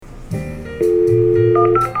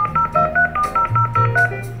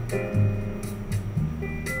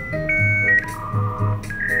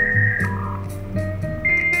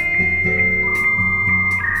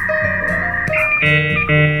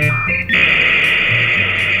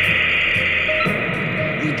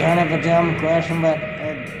kind of a dumb question, but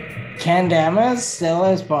Candamas still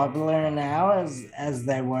as popular now as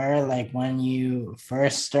they were like when you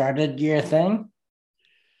first started your thing?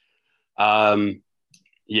 Um,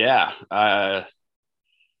 yeah, I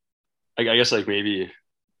guess like maybe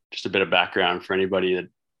just a bit of background for anybody that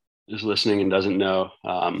is listening and doesn't know.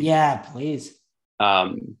 Yeah, please.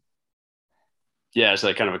 Um, yeah, it's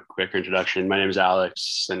like kind of a quick introduction. My name is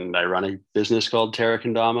Alex, and I run a business called Terra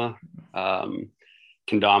Kendama. Um,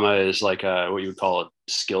 Kendama is like what you would call a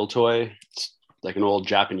skill toy. It's like an old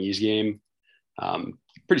Japanese game.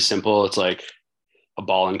 Pretty simple. It's like a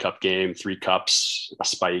ball and cup game, three cups, a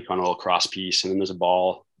spike on a little cross piece, and then there's a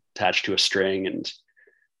ball attached to a string. And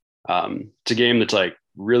it's a game that's like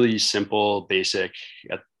really simple, basic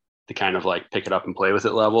at the kind of like pick it up and play with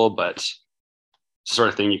it level, but it's the sort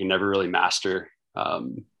of thing you can never really master.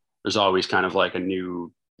 There's always kind of like a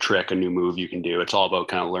new trick, a new move you can do. It's all about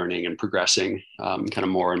kind of learning and progressing, kind of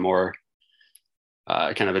more and more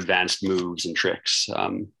kind of advanced moves and tricks.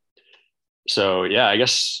 So yeah, I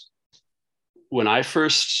guess when I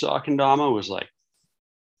first saw Kendama was like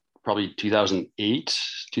probably 2008,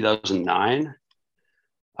 2009.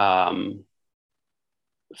 Um,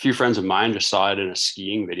 a few friends of mine just saw it in a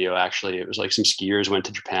skiing video. Actually, it was like some skiers went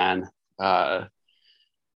to Japan. Uh,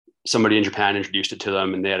 Somebody in Japan introduced it to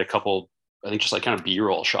them, and they had a couple, I think, just like kind of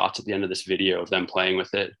B-roll shots at the end of this video of them playing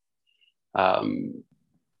with it. Um,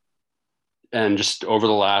 and just over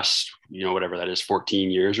the last, whatever that is,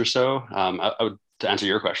 14 years or so, I would, to answer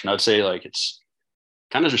your question, I would say like it's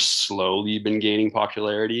kind of just slowly been gaining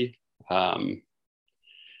popularity. Um,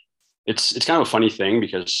 it's kind of a funny thing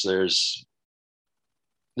because there's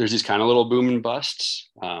these kind of little boom and busts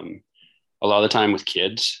a lot of the time with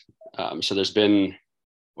kids. So there's been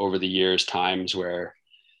over the years times where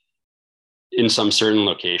in some certain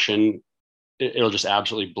location it'll just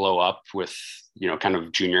absolutely blow up with kind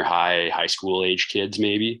of junior high school age kids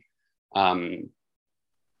maybe, um,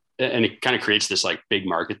 and it kind of creates this like big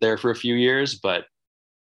market there for a few years. But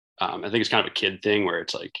I think it's kind of a kid thing where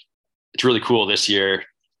it's like it's really cool this year,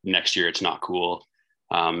 next year it's not cool.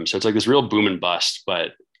 So it's like this real boom and bust.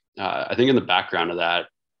 But I think in the background of that,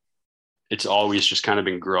 it's always just kind of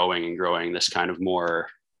been growing and growing this kind of more,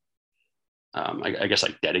 I guess,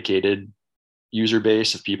 like dedicated user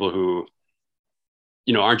base of people who,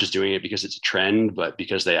 aren't just doing it because it's a trend, but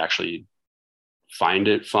because they actually find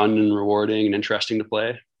it fun and rewarding and interesting to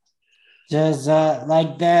play. Does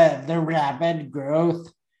like the rapid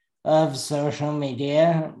growth of social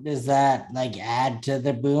media, does that like add to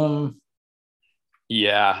the boom?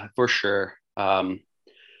 Yeah, for sure. I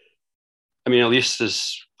mean, at least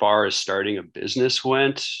as far as starting a business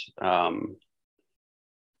went, I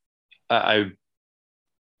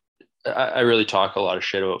I really talk a lot of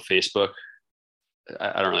shit about Facebook.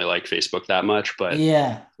 I don't really like Facebook that much, but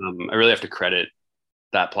Yeah. I really have to credit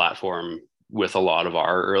that platform with a lot of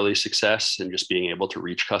our early success and just being able to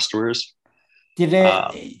reach customers. Did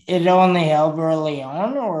Um, it only help early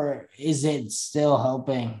on, or is it still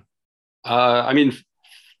helping? I mean,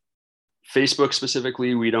 Facebook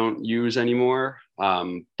specifically, we don't use anymore.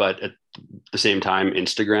 But at the same time,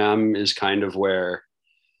 Instagram is kind of where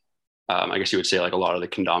I guess you would say like a lot of the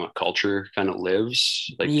kendama culture kind of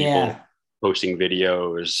lives, like people Yeah. posting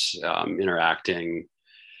videos, interacting,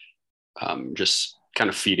 just kind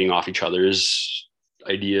of feeding off each other's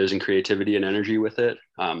ideas and creativity and energy with it.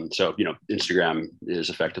 So, Instagram is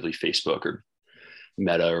effectively Facebook or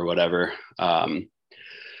Meta or whatever.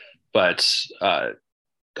 But I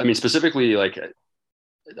mean, specifically, like,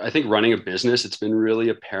 I think running a business, it's been really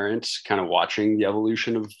apparent kind of watching the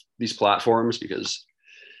evolution of these platforms because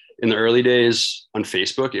in the early days on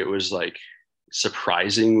Facebook, it was like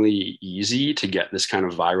surprisingly easy to get this kind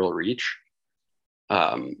of viral reach.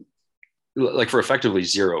 Um, like for effectively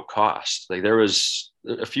zero cost. Like there was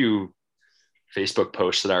a few Facebook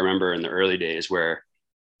posts that I remember in the early days where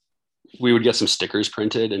we would get some stickers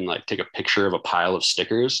printed and like take a picture of a pile of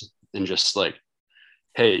stickers and just like,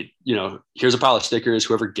 hey, here's a pile of stickers.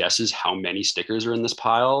 Whoever guesses how many stickers are in this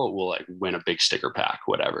pile will like win a big sticker pack,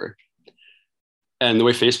 whatever. And the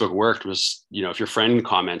way Facebook worked was, if your friend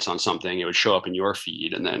comments on something, it would show up in your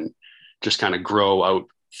feed and then just kind of grow out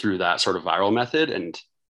through that sort of viral method. And,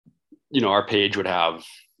 our page would have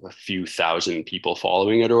a few thousand people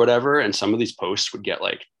following it or whatever. And some of these posts would get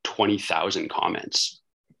like 20,000 comments,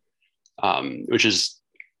 which is,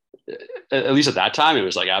 at least at that time, it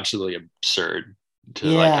was like absolutely absurd to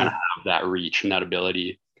like kind of Yeah. have that reach and that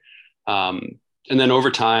ability. And then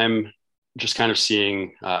over time, just kind of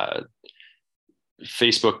seeing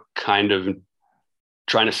Facebook kind of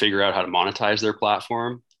trying to figure out how to monetize their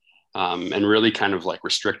platform, and really kind of like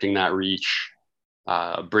restricting that reach,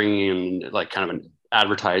 bringing in like kind of an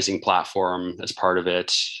advertising platform as part of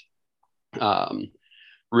it.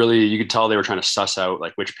 Really, you could tell they were trying to suss out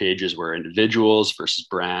like which pages were individuals versus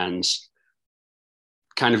brands,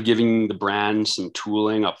 kind of giving the brand some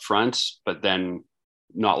tooling up front, but then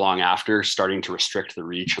not long after starting to restrict the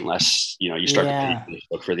reach unless you start to pay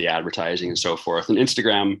Facebook for the advertising and so forth. And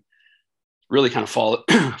Instagram really kind of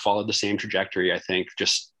followed the same trajectory, I think,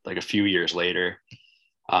 just like a few years later.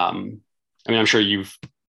 I mean, I'm sure you've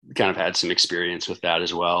kind of had some experience with that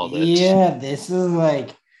as well. This is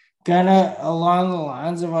like kind of along the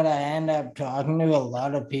lines of what I end up talking to a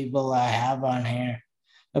lot of people I have on here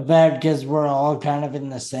about, because we're all kind of in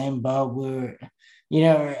the same boat. We're,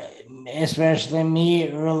 especially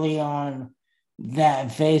me early on, that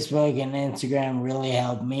Facebook and Instagram really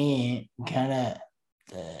helped me kind of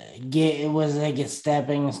it was like a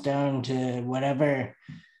stepping stone to whatever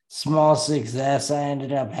small success I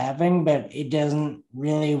ended up having, but it doesn't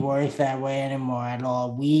really work that way anymore at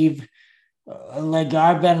all. I've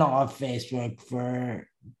been off Facebook for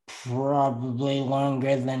probably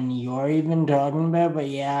longer than you're even talking about, but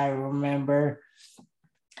yeah, I remember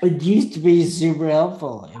it used to be super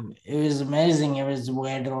helpful. It was amazing. It was a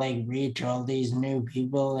way to like reach all these new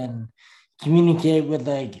people and communicate with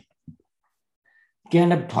like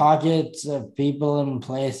kind of pockets of people and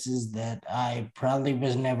places that I probably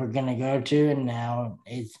was never going to go to. And now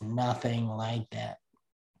it's nothing like that.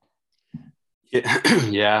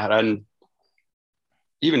 Yeah. And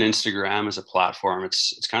even Instagram as a platform,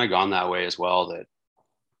 it's kind of gone that way as well, that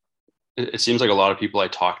it seems like a lot of people I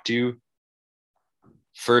talk to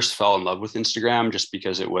first fell in love with Instagram just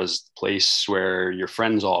because it was the place where your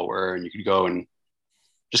friends all were and you could go and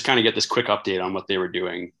just kind of get this quick update on what they were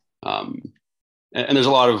doing. And there's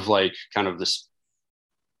a lot of like kind of this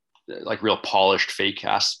like real polished fake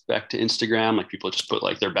aspect to Instagram. Like people just put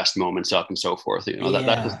like their best moments up and so forth, that's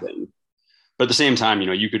the thing. But at the same time,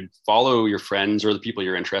 you could follow your friends or the people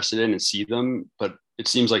you're interested in and see them. But it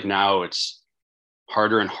seems like now it's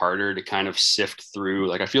harder and harder to kind of sift through.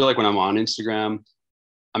 Like, I feel like when I'm on Instagram,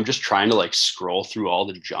 I'm just trying to like scroll through all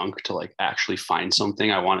the junk to like actually find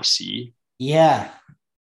something I want to see. Yeah.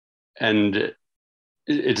 And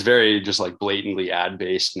it's very just like blatantly ad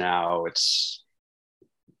based now.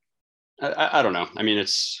 I don't know. I mean,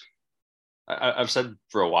 I've said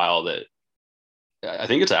for a while that I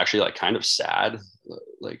think it's actually like kind of sad.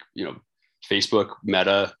 Like, Facebook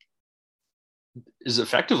Meta is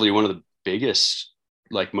effectively one of the biggest,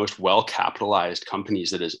 like most well-capitalized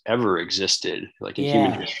companies that has ever existed, like in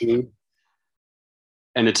human history.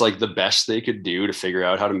 And it's like the best they could do to figure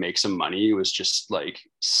out how to make some money was just like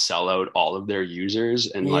sell out all of their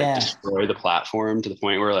users and like destroy the platform to the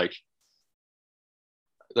point where like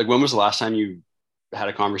when was the last time you had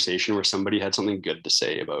a conversation where somebody had something good to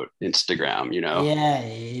say about Instagram? Yeah,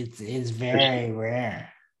 it's very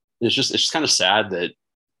rare. It's just kind of sad that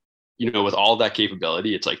with all that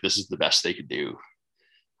capability, it's like this is the best they could do.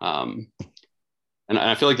 And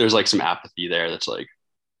I feel like there's like some apathy there that's like,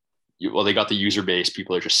 they got the user base,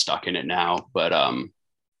 people are just stuck in it now. But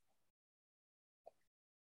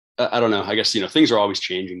I don't know. I guess things are always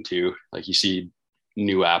changing too. Like you see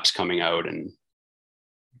new apps coming out and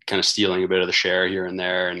kind of stealing a bit of the share here and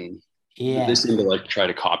there, and they seem to like try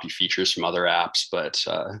to copy features from other apps. But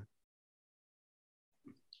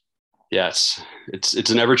it's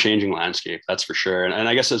an ever-changing landscape, that's for sure. And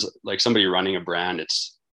I guess as like somebody running a brand,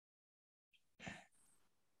 it's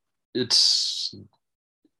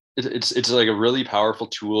like a really powerful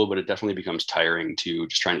tool, but it definitely becomes tiring too,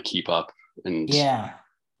 just trying to keep up and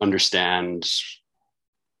understand,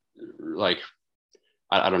 like,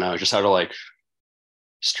 I don't know, just how to like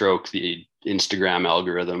stroke the Instagram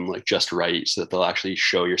algorithm like just right so that they'll actually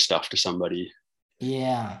show your stuff to somebody.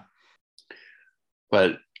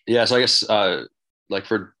 But yeah, so I guess like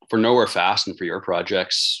for Nowhere Fast and for your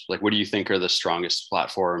projects, like what do you think are the strongest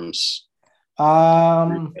platforms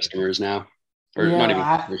for customers now? Or not even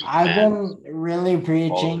I've been really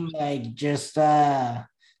preaching like just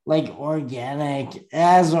like organic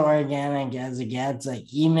as it gets,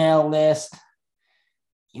 like email list,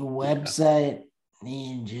 your website.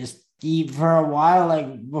 And just for a while,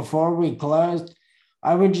 like before we closed,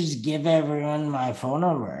 I would just give everyone my phone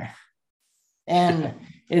number. And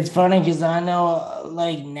it's funny because I know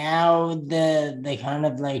like now the kind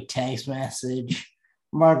of like text message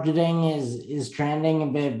marketing is trending a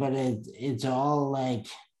bit, but it's all like,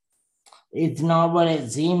 it's not what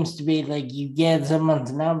it seems to be. Like you get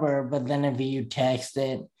someone's number, but then if you text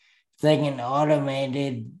it, it's like an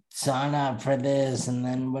automated sign up for this and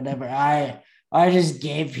then whatever. I just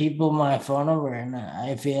gave people my phone number, and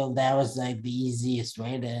I feel that was like the easiest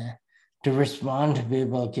way to respond to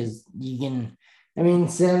people, because you can, I mean,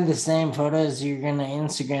 send the same photos you're gonna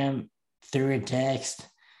Instagram through a text.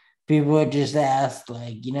 People would just ask,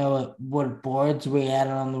 like, what boards we had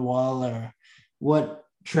on the wall, or what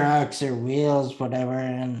trucks or wheels, whatever,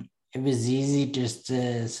 and it was easy just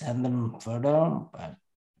to send them a photo. But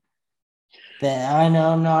that, I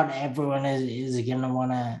know not everyone is gonna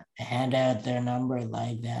want to hand out their number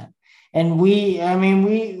like that. And we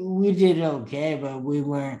did okay, but we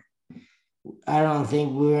weren't. I don't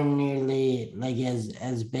think we were nearly like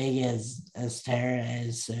as big as Tara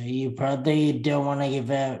is. So you probably don't want to give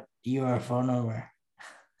out your phone number.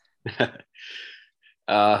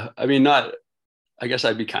 I mean, not. I guess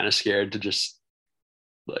I'd be kind of scared to just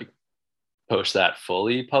like post that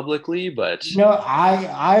fully publicly, but No,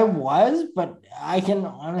 I was, but I can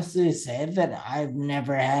honestly say that I've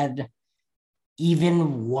never had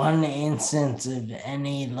even one instance of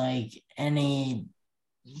any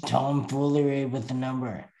tomfoolery with the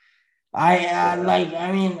number.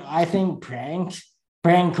 I think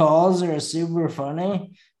prank calls are super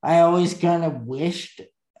funny. I always kind of wished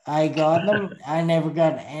I got them. I never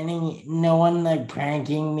got no one like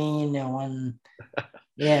pranking me, no one.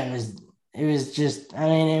 Yeah, it was just,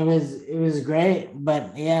 it was great,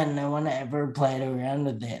 but yeah, no one ever played around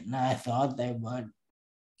with it, and I thought they would.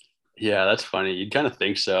 yeah, that's funny. You'd kind of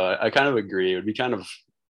think so. I kind of agree. It would be kind of,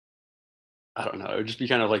 I don't know, it would just be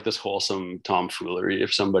kind of like this wholesome tomfoolery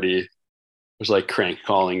if somebody was like crank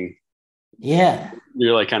calling Yeah.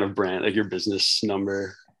 your like kind of brand, like your business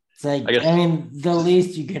number. It's like, I guess, the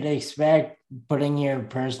least you could expect, putting your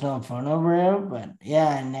personal phone number out, but yeah,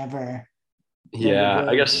 I never yeah,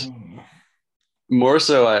 I did. guess more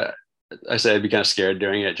so I say I'd be kind of scared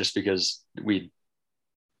doing it just because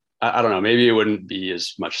I don't know, maybe it wouldn't be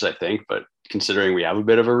as much as I think, but considering we have a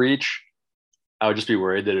bit of a reach, I would just be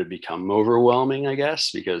worried that it would become overwhelming, I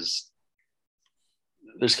guess, because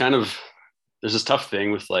there's kind of there's this tough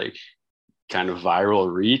thing with like kind of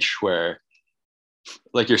viral reach where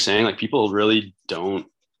like you're saying, like people really don't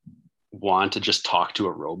want to just talk to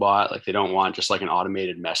a robot. Like they don't want just like an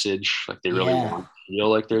automated message. Like they really Yeah. want to feel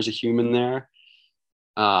like there's a human there.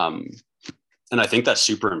 Um, and I think that's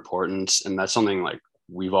super important. And that's something like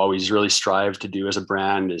we've always really strived to do as a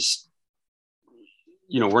brand is,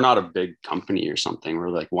 we're not a big company or something. We're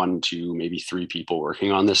like one, two, maybe three people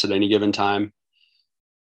working on this at any given time.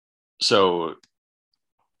 So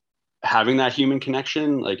having that human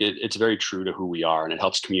connection, like it's very true to who we are and it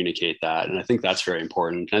helps communicate that. And I think that's very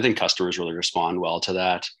important. And I think customers really respond well to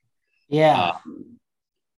that. Yeah.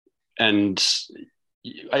 And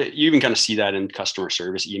you even kind of see that in customer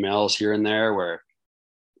service emails here and there where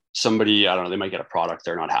somebody, I don't know, they might get a product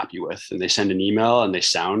they're not happy with and they send an email and they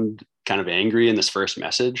sound kind of angry in this first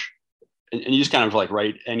message. And you just kind of like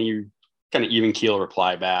write any kind of even keel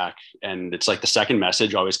reply back. And it's like the second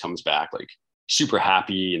message always comes back like super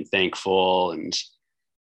happy and thankful. And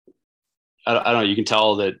I don't know, you can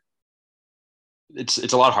tell that it's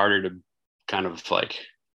a lot harder to kind of like,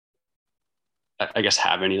 I guess,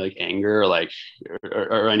 have any like anger or like,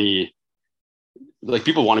 or any, like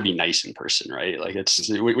people want to be nice in person, right? Like it's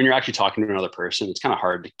when you're actually talking to another person, it's kind of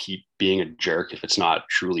hard to keep being a jerk if it's not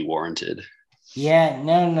truly warranted. Yeah,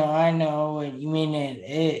 no, I know what you mean.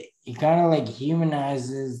 It kind of like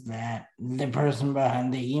humanizes that the person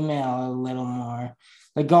behind the email a little more,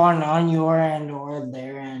 like on your end or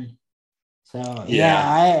their end. So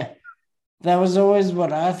yeah, Yeah. that was always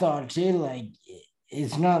what I thought too. Like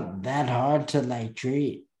it's not that hard to like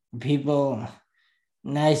treat people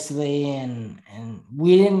nicely, and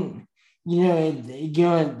we didn't,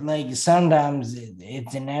 you're like sometimes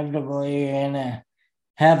it's inevitable you're gonna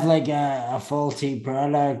have like a faulty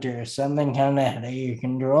product or something kind of out of your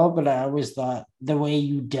control. But I always thought the way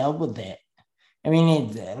you dealt with it. I mean,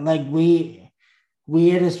 it's like we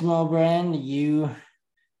had a small brand. You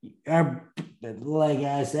are, like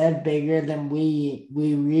I said, bigger than we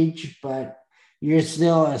reach, but you're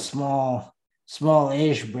still a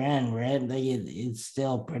small-ish brand, right? Like it's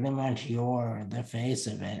still pretty much the face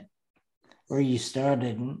of it, or you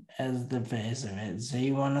started as the face of it. So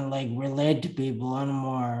you want to like relate to people on a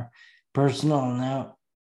more personal note.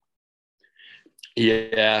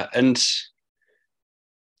 Yeah. And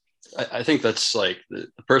I think that's like the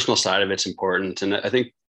personal side of it's important. And I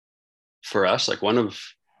think for us, like one of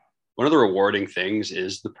the rewarding things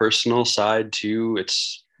is the personal side too.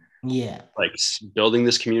 It's Yeah. like building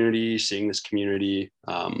this community, seeing this community.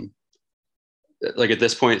 Like at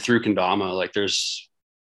this point through Kendama, like there's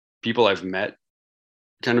people I've met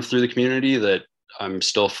kind of through the community that I'm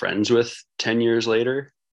still friends with 10 years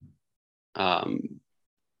later. Um,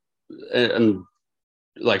 and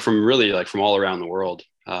like from really like from all around the world.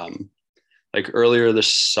 like earlier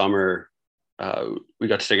this summer, we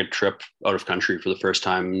got to take a trip out of country for the first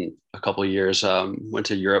time in a couple of years. Went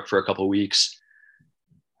to Europe for a couple of weeks,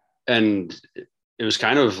 and it was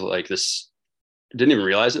kind of like this. Didn't even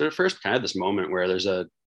realize it at first. Kind of this moment where there's a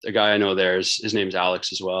guy I know there. His name's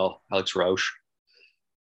Alex as well, Alex Rausch.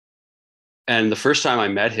 And the first time I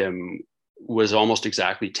met him was almost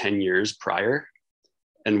exactly 10 years prior.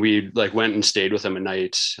 And we like went and stayed with him a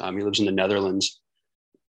night. He lives in the Netherlands.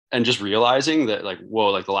 And just realizing that like, whoa,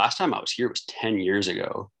 like the last time I was here was 10 years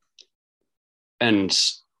ago. And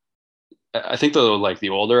I think though, like the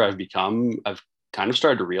older I've become, I've kind of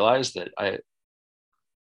started to realize that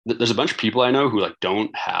there's a bunch of people I know who like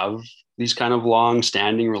don't have these kind of long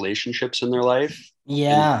standing relationships in their life.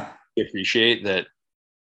 Yeah. And appreciate that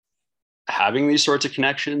having these sorts of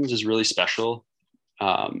connections is really special.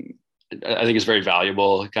 I think it's very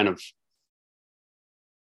valuable. It kind of,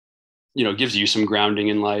 gives you some grounding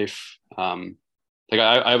in life. Like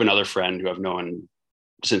I have another friend who I've known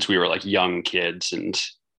since we were like young kids, and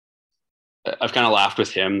I've kind of laughed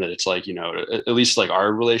with him that it's like, at least like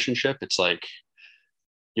our relationship, it's like,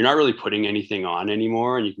 you're not really putting anything on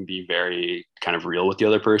anymore, and you can be very kind of real with the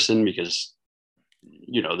other person because,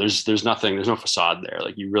 there's nothing, there's no facade there.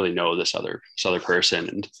 Like you really know this other person.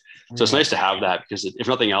 And so it's nice to have that because if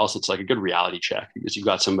nothing else, it's like a good reality check because you've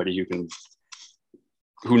got somebody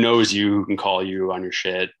who knows you, who can call you on your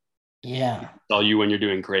shit. Yeah. Tell you when you're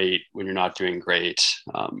doing great, when you're not doing great.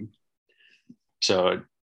 So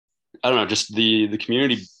I don't know, just the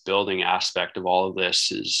community building aspect of all of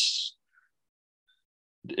this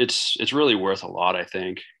it's really worth a lot, I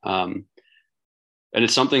think. And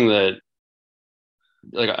it's something that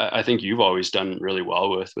like I think you've always done really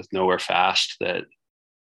well with Nowhere Fast, that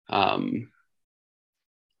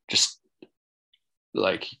just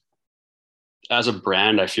like as a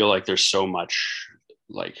brand, I feel like there's so much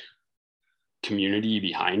like community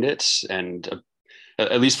behind it. And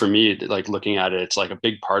at least for me, like looking at it, it's like a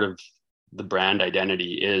big part of the brand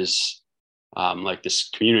identity is like this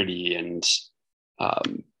community. And I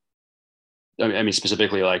mean,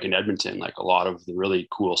 specifically like in Edmonton, like a lot of the really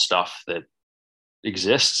cool stuff that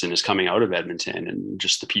exists and is coming out of Edmonton and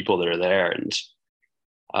just the people that are there. And,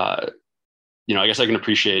 I guess I can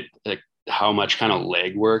appreciate like how much kind of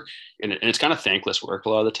legwork and it's kind of thankless work a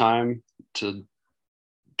lot of the time to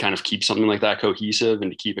kind of keep something like that cohesive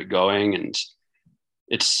and to keep it going. And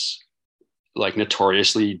it's like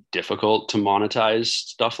notoriously difficult to monetize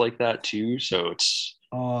stuff like that too. So it's,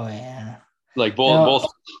 oh yeah, like both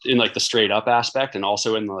in like the straight up aspect and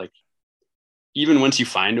also in the like, even once you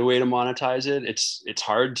find a way to monetize it, it's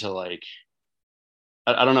hard to like,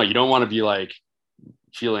 I don't know. You don't want to be like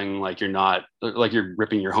feeling like you're not like you're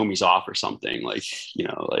ripping your homies off or something like,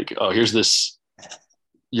 like, oh, here's this,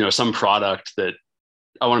 some product that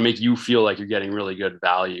I want to make you feel like you're getting really good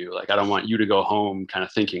value. Like, I don't want you to go home kind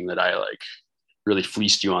of thinking that I like really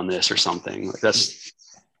fleeced you on this or something like that's.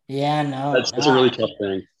 Yeah, no, that's a really tough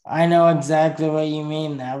thing. I know exactly what you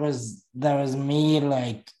mean. That was me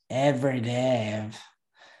like every day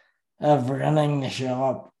of running the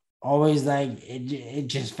shop. Always like it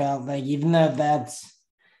just felt like, even though that's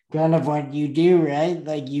kind of what you do, right?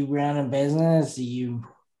 Like you run a business, you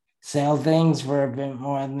sell things for a bit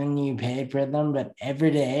more than you paid for them, but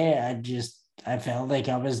every day I felt like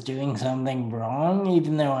I was doing something wrong,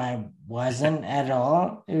 even though I wasn't at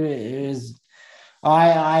all. It was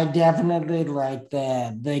I definitely like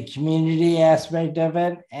the community aspect of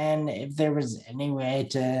it, and if there was any way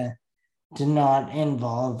to not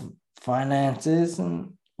involve finances,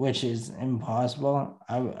 and which is impossible,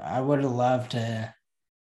 I would have loved to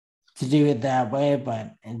do it that way,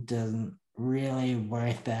 but it doesn't really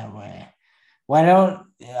work that way. Why don't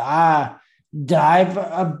dive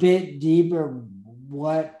a bit deeper?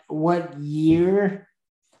 What year?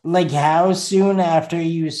 Like how soon after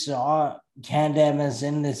you saw Candamas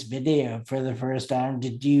in this video for the first time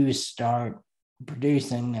did you start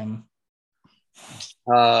producing them?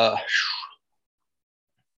 So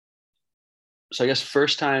I guess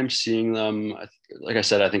first time seeing them, like I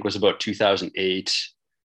said, I think was about 2008.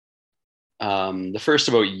 The first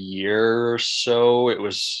about year or so, it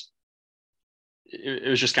was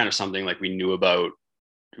just kind of something like we knew about.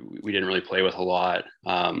 We didn't really play with a lot.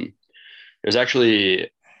 It was actually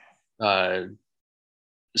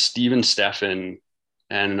Steven Steffen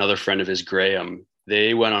and another friend of his, Graham.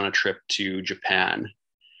 They went on a trip to Japan,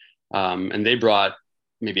 and they brought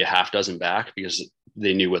maybe a half dozen back because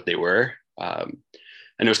they knew what they were. And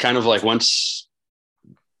it was kind of like once,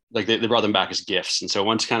 like they brought them back as gifts. And so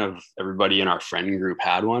once kind of everybody in our friend group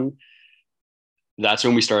had one, that's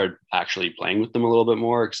when we started actually playing with them a little bit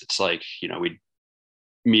more. Cause it's like,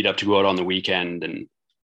 meet up to go out on the weekend, and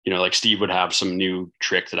like Steve would have some new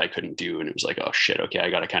trick that I couldn't do, and it was like, oh shit, okay, I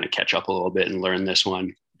got to kind of catch up a little bit and learn this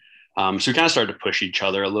one. So we kind of started to push each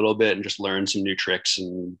other a little bit and just learn some new tricks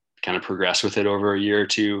and kind of progress with it over a year or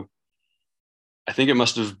two. I think it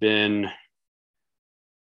must have been,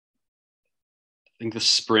 the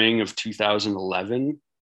spring of 2011,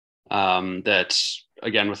 that,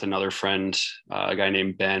 again, with another friend, a guy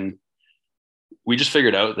named Ben, we just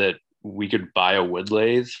figured out that we could buy a wood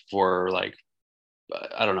lathe for like,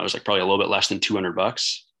 I don't know, it was like probably a little bit less than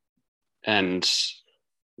 $200, and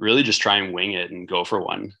really just try and wing it and go for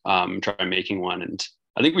one, try making one. And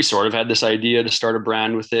I think we sort of had this idea to start a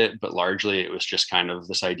brand with it, but largely it was just kind of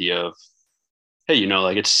this idea of, hey,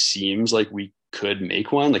 like it seems like we could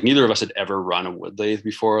make one. Like neither of us had ever run a wood lathe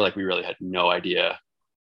before. Like we really had no idea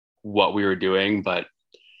what we were doing, but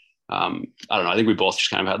I don't know. I think we both just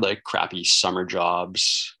kind of had like crappy summer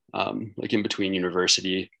jobs, like in between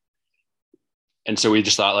university. And so we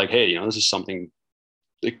just thought like, hey, this is something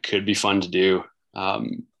that could be fun to do.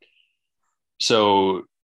 So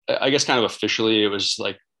I guess kind of officially it was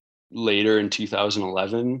like later in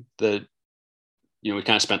 2011 that, we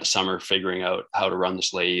kind of spent the summer figuring out how to run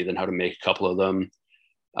this lathe and how to make a couple of them.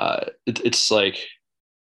 It's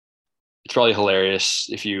probably hilarious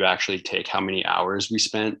if you actually take how many hours we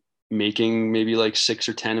spent making maybe like 6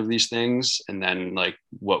 or 10 of these things, and then like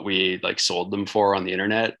what we like sold them for on the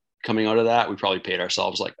internet. Coming out of that, we probably paid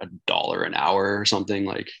ourselves like $1 an hour or something,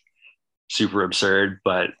 like super absurd.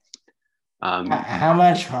 But how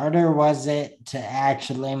much harder was it to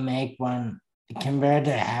actually make one compared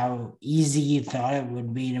to how easy you thought it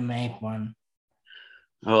would be to make one?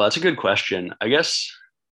 Oh, that's a good question. I guess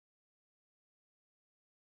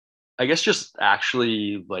just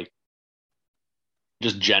actually like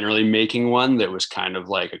just generally making one that was kind of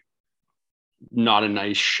like not a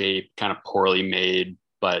nice shape, kind of poorly made,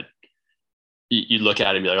 but you look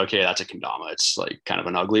at it and be like, okay, that's a kendama. It's like kind of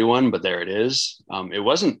an ugly one, but there it is. It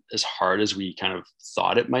wasn't as hard as we kind of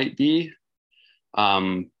thought it might be.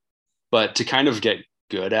 But to kind of get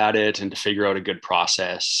good at it and to figure out a good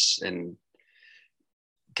process and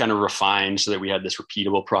kind of refine so that we had this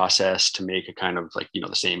repeatable process to make a kind of like,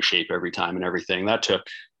 the same shape every time and everything, that took,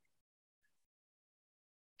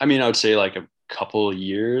 I would say like a couple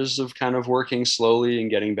years of kind of working slowly and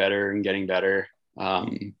getting better and getting better.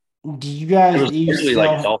 Do you guys it was really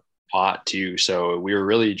like self-taught too, so we were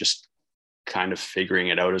really just kind of figuring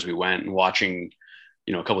it out as we went and watching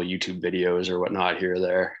a couple of YouTube videos or whatnot here or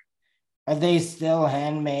there. Are they still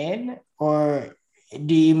handmade, or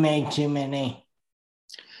do you make too many?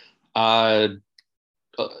 I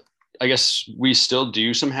guess we still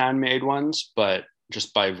do some handmade ones, but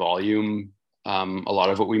just by volume. A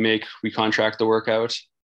lot of what we make, we contract the work out.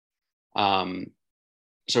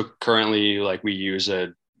 So currently, like we use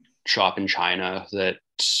a shop in China that,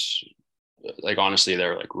 like honestly,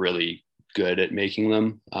 they're like really good at making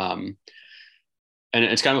them. And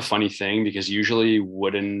it's kind of a funny thing because usually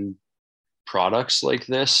wooden products like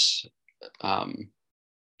this, like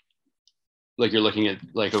you're looking at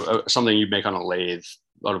like something you'd make on a lathe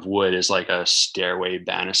out of wood is like a stairway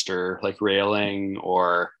banister, like railing,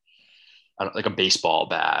 or like a baseball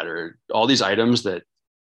bat, or all these items that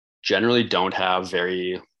generally don't have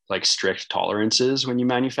very like strict tolerances when you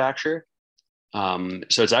manufacture.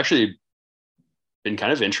 So it's actually been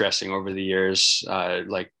kind of interesting over the years,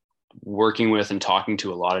 like working with and talking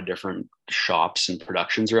to a lot of different shops and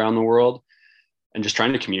productions around the world, and just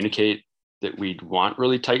trying to communicate that we'd want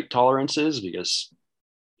really tight tolerances, because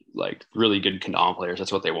like really good kendama players,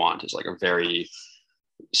 that's what they want, is like a very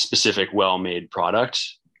specific, well-made product.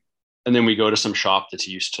 And then we go to some shop that's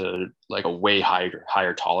used to like a way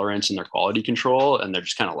higher tolerance in their quality control, and they're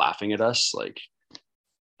just kind of laughing at us like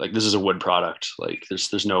this is a wood product, like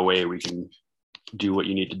there's no way we can do what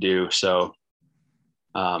you need to do. So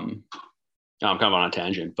I'm kind of on a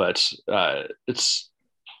tangent, but it's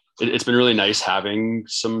been really nice having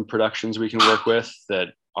some productions we can work with that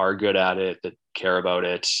are good at it, that care about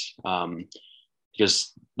it,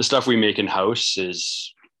 because the stuff we make in house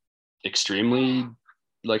is extremely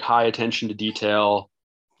like high attention to detail.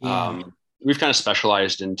 Yeah. We've kind of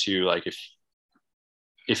specialized into like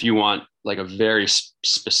if you want like a very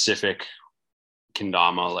specific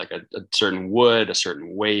kendama, like a certain wood, a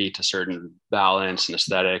certain weight, a certain balance and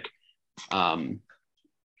aesthetic, not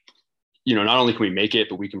only can we make it,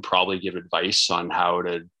 but we can probably give advice on how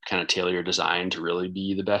to kind of tailor your design to really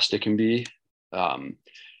be the best it can be.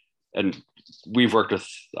 And we've worked with,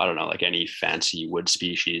 I don't know, like any fancy wood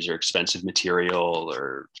species or expensive material,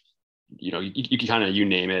 or, you kind of, you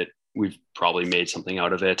name it, we've probably made something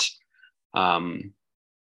out of it.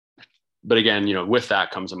 but again, with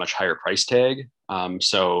that comes a much higher price tag.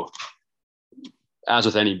 So as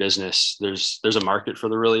with any business, there's a market for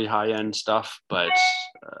the really high end stuff, but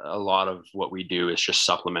a lot of what we do is just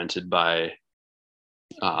supplemented by,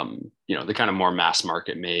 the kind of more mass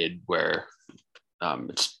market made, where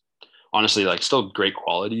it's honestly like still great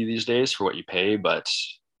quality these days for what you pay, but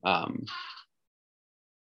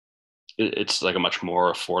it's like a much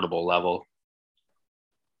more affordable level.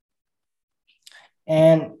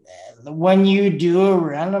 And when you do a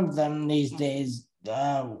run of them these days,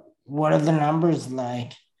 what are the numbers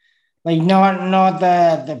like? Like not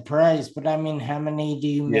the price, but I mean, how many do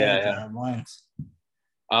you make at once?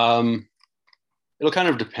 It'll kind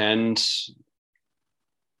of depend,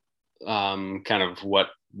 kind of what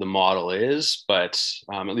the model is, but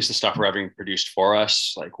at least the stuff we're having produced for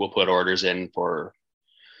us, like we'll put orders in for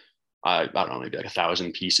I don't know, maybe like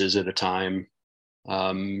 1,000 pieces at a time,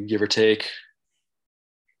 give or take.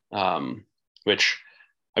 Which,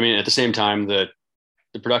 I mean, at the same time, the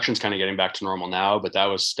production's kind of getting back to normal now, but that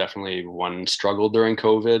was definitely one struggle during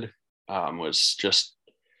COVID, was just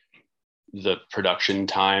the production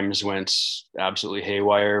times went absolutely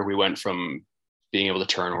haywire. We went from being able to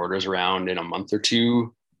turn orders around in a month or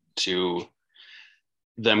two to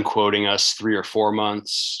them quoting us 3 or 4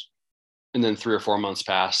 months, and then 3 or 4 months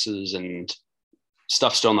passes and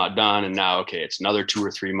stuff's still not done. And now, okay, it's another 2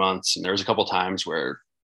 or 3 months. And there was a couple of times where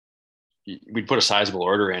we'd put a sizable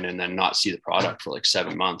order in and then not see the product for like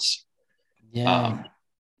 7 months. Yeah.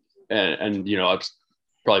 And it's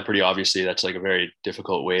probably pretty obviously that's like a very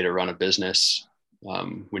difficult way to run a business,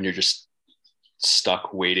 when you're just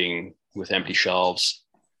stuck waiting with empty shelves.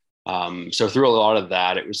 So through a lot of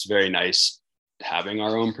that, it was very nice having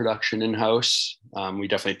our own production in-house. We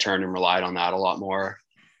definitely turned and relied on that a lot more.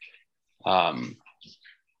 And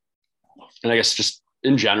I guess just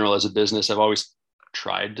in general as a business, I've always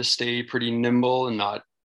tried to stay pretty nimble and not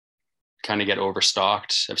kind of get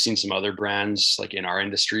overstocked. I've seen some other brands like in our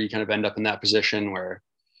industry kind of end up in that position where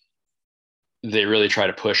they really try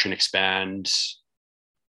to push and expand,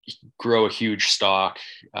 grow a huge stock.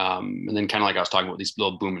 And then kind of like I was talking about these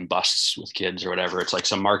little boom and busts with kids or whatever, it's like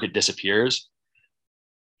some market disappears.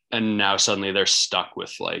 And now suddenly they're stuck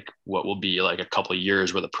with like what will be like a couple of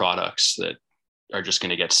years worth of products that are just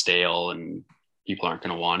going to get stale and people aren't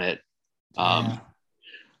going to want it.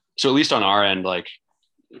 So at least on our end, like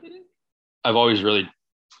I've always really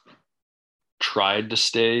tried to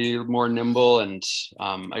stay more nimble. And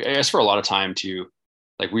I guess for a lot of time too,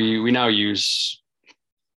 like we now use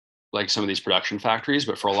like some of these production factories,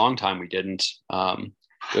 but for a long time we didn't.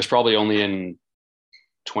 It was probably only in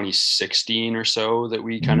 2016 or so that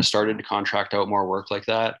we kind of started to contract out more work like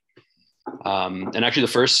that. And actually the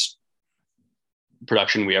first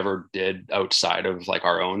production we ever did outside of like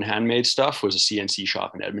our own handmade stuff was a CNC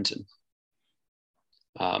shop in Edmonton,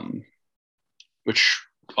 which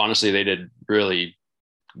honestly they did really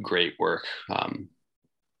great work.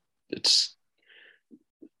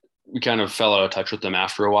 We kind of fell out of touch with them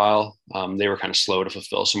after a while. They were kind of slow to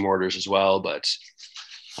fulfill some orders as well, but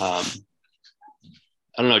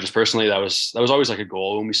I don't know, just personally, that was always like a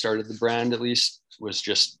goal when we started the brand, at least, was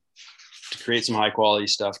just to create some high quality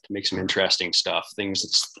stuff, to make some interesting stuff,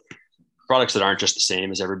 products that aren't just the same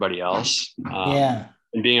as everybody else. And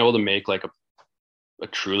being able to make like a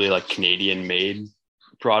truly like Canadian made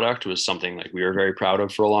product was something like we were very proud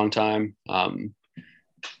of for a long time.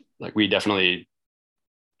 Like we definitely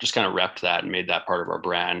just kind of repped that and made that part of our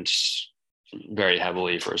brand very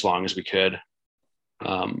heavily for as long as we could.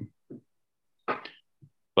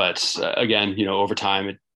 But again, over time,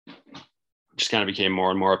 it just kind of became more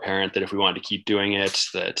and more apparent that if we wanted to keep doing it,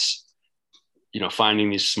 that, finding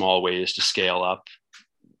these small ways to scale up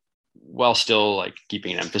while still like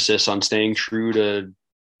keeping an emphasis on staying true to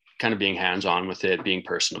kind of being hands-on with it, being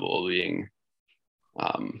personable, being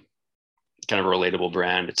kind of a relatable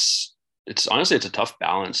brand. It's honestly, it's a tough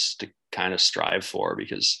balance to kind of strive for,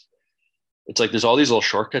 because it's like, there's all these little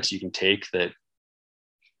shortcuts you can take that,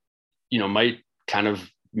 might kind of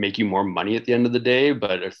make you more money at the end of the day,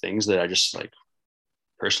 but are things that I just like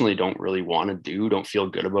personally don't really want to do, don't feel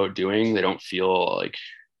good about doing. They don't feel like,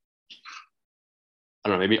 I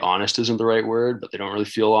don't know, maybe honest isn't the right word, but they don't really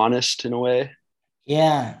feel honest in a way.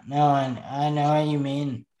 Yeah, no, I know what you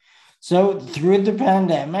mean. So through the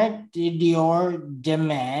pandemic, did your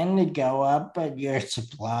demand go up, but your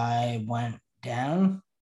supply went down?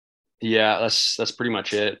 Yeah, that's pretty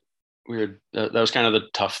much it. That was kind of the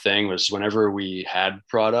tough thing, was whenever we had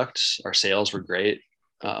products, our sales were great.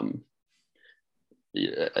 I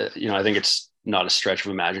think it's not a stretch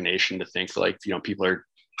of imagination to think like, people are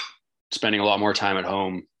spending a lot more time at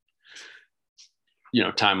home,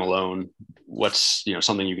 time alone, what's,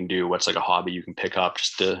 something you can do, what's like a hobby you can pick up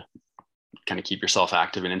just to kind of keep yourself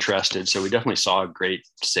active and interested. So we definitely saw great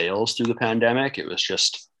sales through the pandemic. It was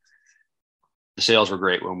just, the sales were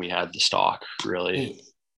great when we had the stock, really.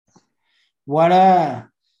 What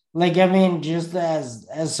like, I mean, just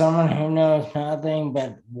as someone who knows nothing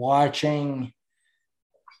but watching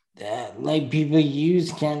like people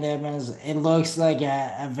use kendamas, it looks like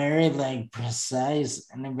a very like precise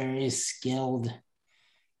and a very skilled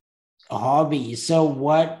hobby. So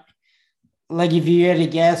what, like, if you had to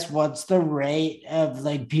guess, what's the rate of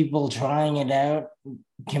like people trying it out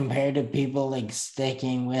compared to people like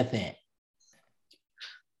sticking with it?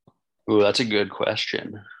 Oh, that's a good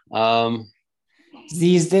question.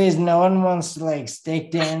 These days, no one wants to like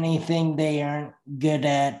stick to anything they aren't good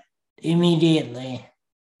at immediately.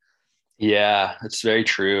 Yeah, it's very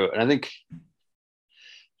true. And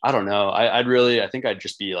I don't know. I think I'd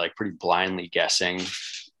just be like pretty blindly guessing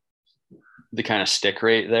the kind of stick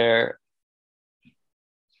rate there.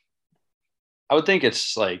 I would think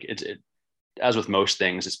it's like, as with most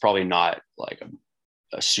things, it's probably not like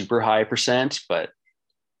a super high percent, but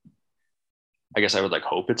I guess I would like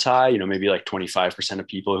hope it's high, maybe like 25% of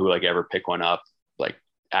people who like ever pick one up, like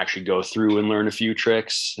actually go through and learn a few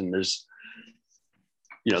tricks. And there's,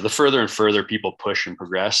 the further and further people push and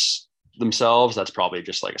progress themselves, that's probably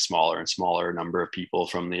just like a smaller and smaller number of people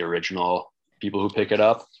from the original people who pick it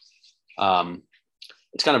up.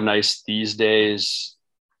 It's kind of nice these days.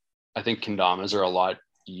 I think kendamas are a lot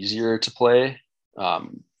easier to play.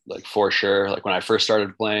 Like for sure, like when I first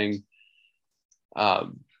started playing,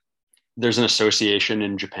 there's an association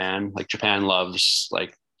in Japan. Like Japan loves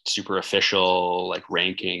like super official like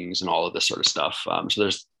rankings and all of this sort of stuff. So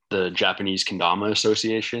there's the Japanese Kendama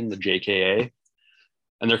Association, the JKA,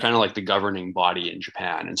 and they're kind of like the governing body in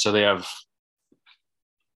Japan. And so they have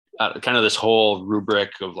kind of this whole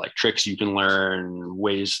rubric of like tricks you can learn,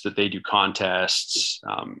 ways that they do contests.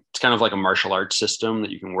 It's kind of like a martial arts system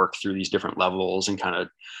that you can work through these different levels and kind of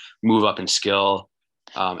move up in skill.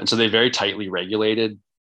 And so they very tightly regulated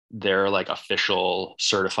their like official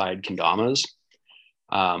certified kendamas.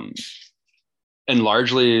 And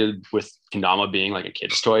largely with kendama being like a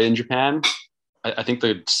kid's toy in Japan, I think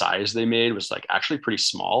the size they made was like actually pretty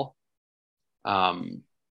small.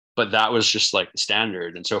 But that was just like the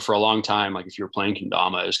standard. And so for a long time, like if you were playing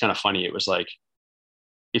kendama, it was kind of funny. It was like,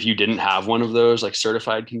 if you didn't have one of those like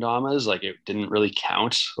certified kendamas, like it didn't really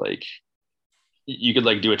count. Like you could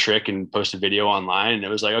like do a trick and post a video online and it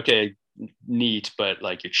was like, okay, neat, but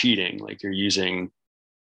like you're cheating, like you're using,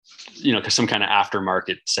 some kind of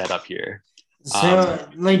aftermarket setup here. So,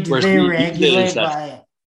 like, did they regulate by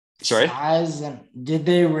size, and did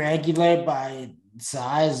they regulate by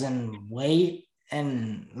size and weight,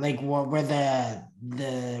 and like what were the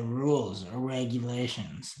rules or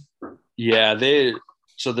regulations? Yeah,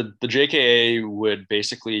 so the JKA would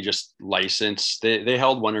basically just license. They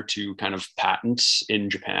held one or two kind of patents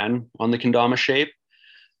in Japan on the kendama shape,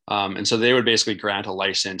 and so they would basically grant a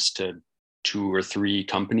license to 2 or 3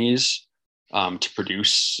 companies to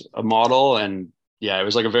produce a model. And yeah, it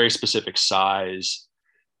was like a very specific size,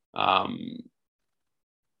 kind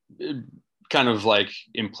of like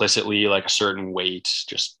implicitly like a certain weight,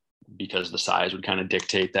 just because the size would kind of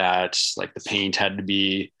dictate that. Like the paint had to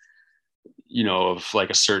be, of like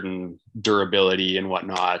a certain durability and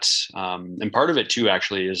whatnot. And part of it too,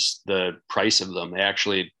 actually, is the price of them. They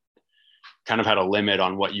actually kind of had a limit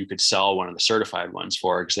on what you could sell one of the certified ones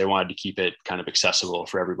for, because they wanted to keep it kind of accessible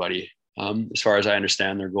for everybody, as far as I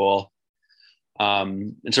understand their goal.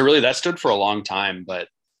 And so really that stood for a long time, but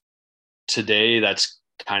today that's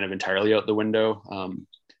kind of entirely out the window.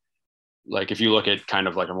 Like if you look at kind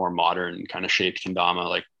of like a more modern kind of shaped kendama,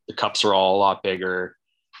 like the cups are all a lot bigger,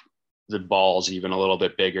 the ball's even a little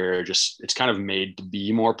bit bigger. Just it's kind of made to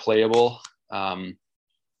be more playable,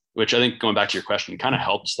 which I think, going back to your question, kind of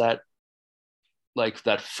helps that, like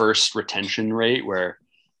that first retention rate where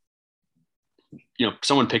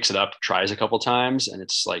someone picks it up, tries a couple times, and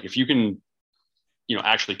it's like if you can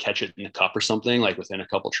actually catch it in the cup or something like within a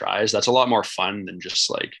couple tries, that's a lot more fun than just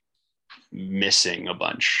like missing a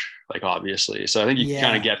bunch, like obviously. So I think you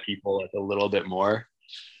kind of get people like a little bit more.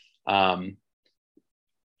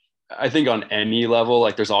 I think on any level,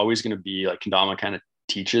 like there's always going to be like kendama kind of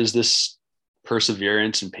teaches this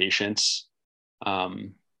perseverance and patience,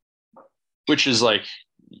 which is like,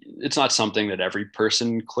 it's not something that every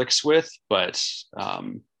person clicks with, but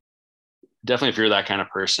definitely if you're that kind of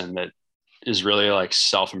person that is really like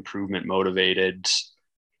self-improvement motivated,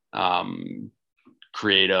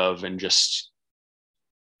 creative, and just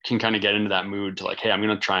can kind of get into that mood to like, hey, I'm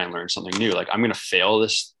going to try and learn something new. Like I'm going to fail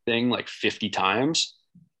this thing like 50 times,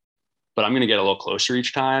 but I'm going to get a little closer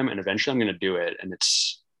each time. And eventually I'm going to do it. And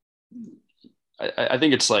I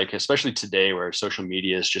think it's like, especially today where social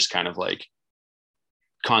media is just kind of like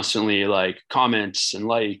constantly like comments and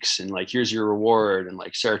likes and like, here's your reward and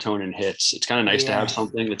like serotonin hits. It's kind of nice to have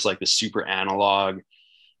something that's like the super analog,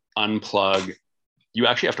 unplug. You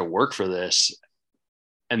actually have to work for this.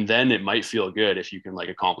 And then it might feel good if you can like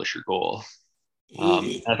accomplish your goal.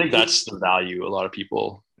 I think that's the value a lot of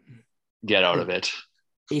people get out of it.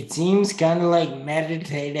 It seems kind of like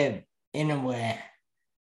meditative in a way.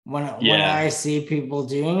 When I see people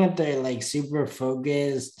doing it, they're like super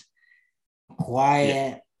focused,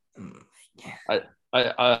 quiet. Yeah.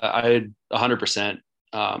 I 100%.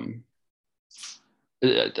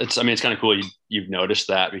 It's kind of cool you've noticed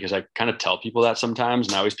that, because I kind of tell people that sometimes,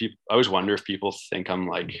 and I always wonder if people think I'm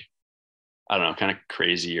like, I don't know, kind of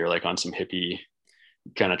crazy or like on some hippie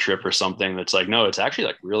kind of trip or something. That's like, no, it's actually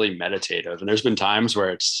like really meditative. And there's been times where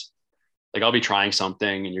it's like I'll be trying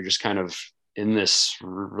something and you're just kind of in this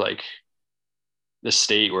like this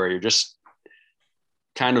state where you're just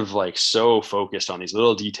kind of like so focused on these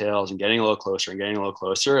little details and getting a little closer and getting a little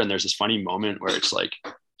closer. And there's this funny moment where it's like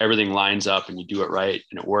everything lines up and you do it right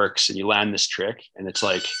and it works and you land this trick, and it's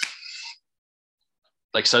like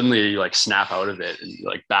suddenly you like snap out of it and you're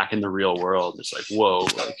like back in the real world. It's like, whoa,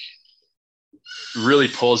 like really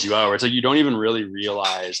pulls you out where it's like you don't even really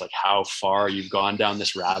realize like how far you've gone down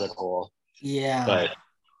this rabbit hole. Yeah. But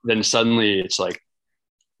then suddenly it's like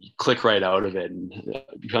you click right out of it and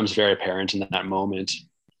it becomes very apparent in that moment.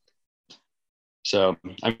 So,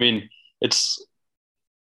 I mean,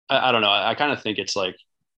 I don't know. I kind of think it's like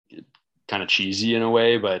kind of cheesy in a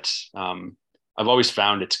way, but I've always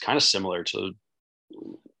found it's kind of similar to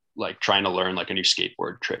like trying to learn like a new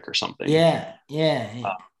skateboard trick or something. Yeah.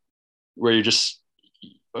 Where you're just,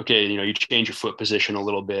 okay, you change your foot position a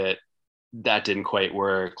little bit. That didn't quite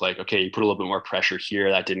work. Like, okay, you put a little bit more pressure here.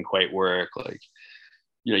 That didn't quite work. Like,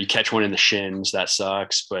 you catch one in the shins. That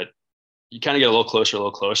sucks. But you kind of get a little closer.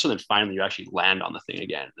 Then finally you actually land on the thing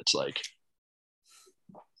again. It's like,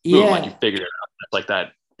 boom, like you figured it out. It's like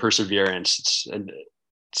that perseverance. It's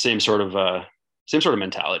same sort of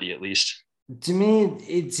mentality, at least. To me,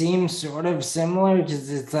 it seems sort of similar, because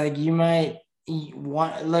it's like you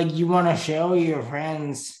want to show your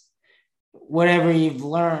friends whatever you've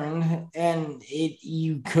learned, and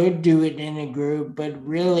you could do it in a group, but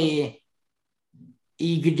really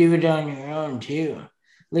you could do it on your own too.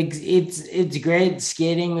 Like it's great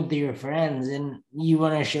skating with your friends and you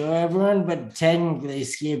want to show everyone, but technically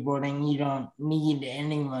skateboarding, you don't need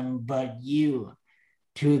anyone but you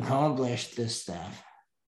to accomplish this stuff.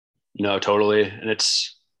 No, totally. And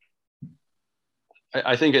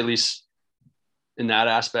I think at least in that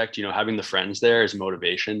aspect, having the friends there is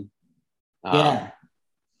motivation. Yeah.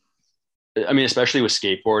 I mean, especially with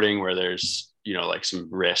skateboarding where there's, like some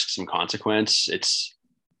risk, some consequence.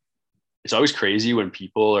 It's always crazy when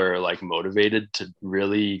people are like motivated to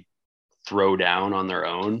really throw down on their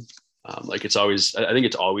own. I think it's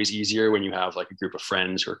always easier when you have like a group of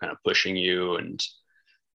friends who are kind of pushing you and,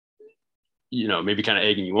 maybe kind of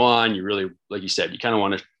egging you on. You really, like you said, you kind of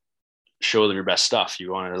want to show them your best stuff.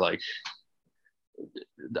 You want to like,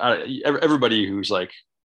 everybody who's like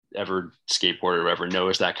ever skateboarded or whatever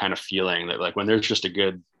knows that kind of feeling that like when there's just a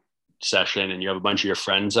good session and you have a bunch of your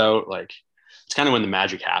friends out, like it's kind of when the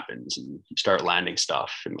magic happens and you start landing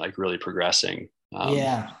stuff and like really progressing.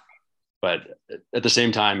 But at the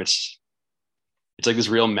same time, it's like this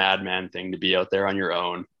real madman thing to be out there on your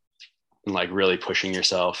own and like really pushing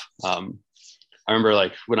yourself. I remember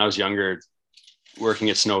like when I was younger working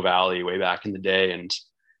at Snow Valley way back in the day. And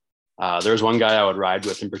there was one guy I would ride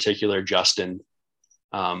with in particular, Justin.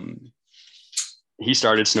 He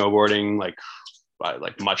started snowboarding like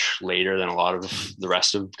much later than a lot of the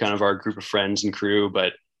rest of kind of our group of friends and crew,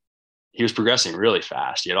 but he was progressing really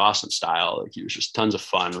fast. He had awesome style. Like he was just tons of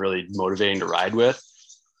fun, really motivating to ride with.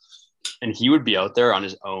 And he would be out there on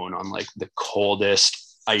his own on like the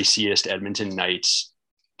coldest, iciest Edmonton nights,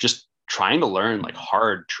 just trying to learn like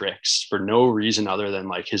hard tricks for no reason other than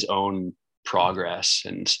like his own progress.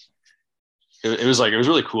 And it was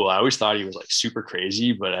really cool. I always thought he was like super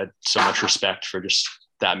crazy, but I had so much respect for just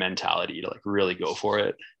that mentality to like really go for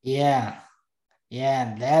it. Yeah.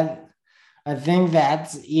 I think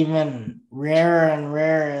that's even rarer and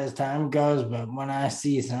rarer as time goes. But when I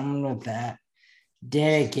see someone with that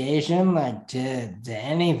dedication, like to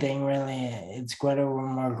anything really, it's quite a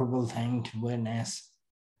remarkable thing to witness.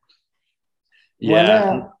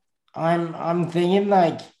 Yeah. I'm thinking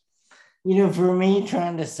like, for me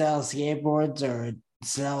trying to sell skateboards or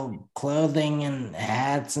sell clothing and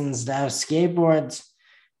hats and stuff. Skateboards,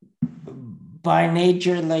 by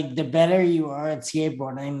nature, like the better you are at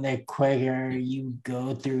skateboarding, the quicker you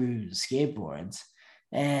go through skateboards.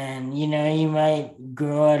 And you might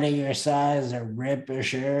grow out of your size or rip a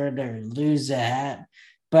shirt or lose a hat.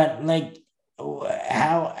 But like,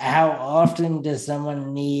 how often does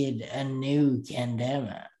someone need a new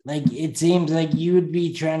kendama? Like, it seems like you would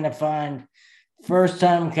be trying to find first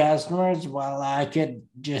time customers while I could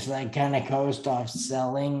just like kind of coast off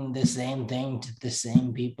selling the same thing to the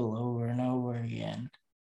same people over and over again.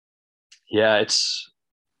 Yeah, it's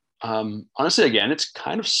honestly, again, it's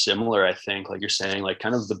kind of similar, I think, like you're saying, like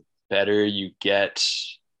kind of the better you get,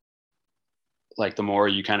 like the more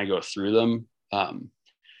you kind of go through them.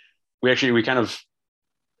 We kind of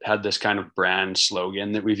had this kind of brand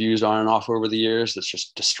slogan that we've used on and off over the years. That's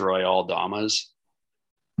just destroy all Damas.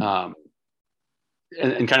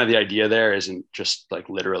 And kind of the idea there isn't just like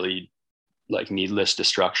literally like needless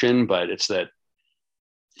destruction, but it's that,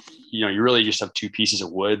 you really just have two pieces of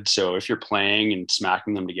wood. So if you're playing and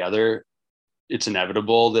smacking them together, it's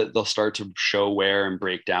inevitable that they'll start to show wear and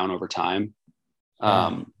break down over time.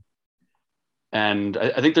 And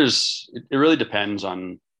I think it really depends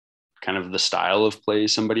on kind of the style of play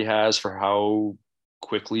somebody has for how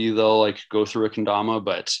quickly they'll like go through a kendama.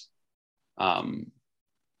 But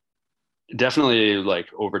definitely like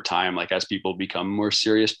over time, like as people become more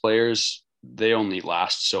serious players, they only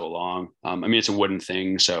last so long. I mean, it's a wooden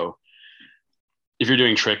thing. So if you're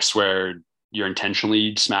doing tricks where you're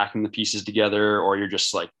intentionally smacking the pieces together, or you're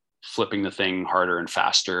just like flipping the thing harder and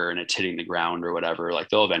faster and it's hitting the ground or whatever, like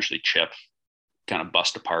they'll eventually chip, kind of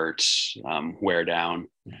bust apart, wear down.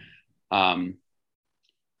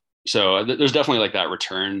 So there's definitely like that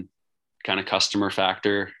return kind of customer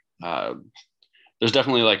factor. There's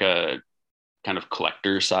definitely like a kind of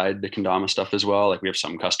collector side to kendama stuff as well. Like we have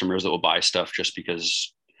some customers that will buy stuff just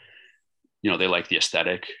because, they like the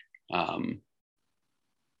aesthetic.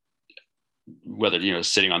 Whether,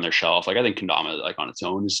 sitting on their shelf, like I think kendama like on its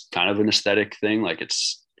own is kind of an aesthetic thing. Like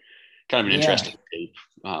it's kind of an interesting shape.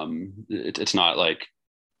 It's not like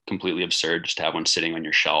completely absurd just to have one sitting on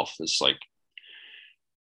your shelf. It's like,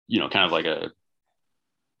 kind of like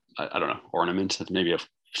I don't know, ornament. That's maybe a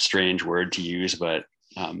strange word to use, but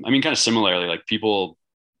I mean, kind of similarly, like people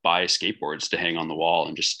buy skateboards to hang on the wall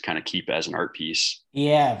and just kind of keep as an art piece.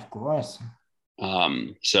 Yeah, of course.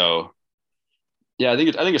 So yeah, I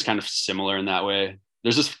think it's kind of similar in that way.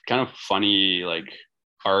 There's this kind of funny like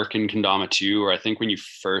arc in kendama too, where I think when you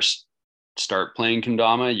first start playing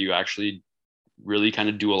kendama, you actually really kind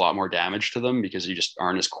of do a lot more damage to them because you just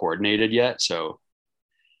aren't as coordinated yet. So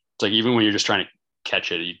it's like even when you're just trying to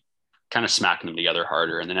catch it, you kind of smacking them together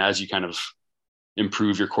harder. And then as you kind of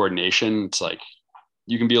improve your coordination, it's like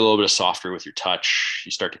you can be a little bit softer with your touch.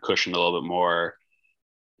 You start to cushion a little bit more.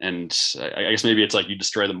 And I guess maybe it's like you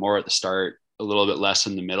destroy them more at the start, a little bit less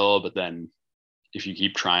in the middle, but then if you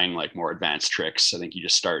keep trying like more advanced tricks, I think you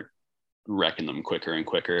just start wrecking them quicker and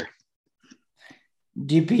quicker.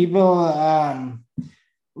 Do people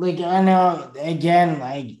like, I know again,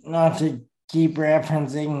 like not to keep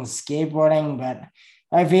referencing skateboarding, but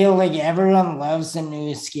I feel like everyone loves a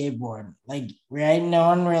new skateboard. Like, right? No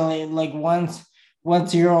one really like once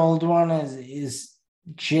your old one is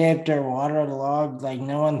chipped or waterlogged, like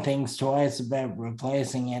no one thinks twice about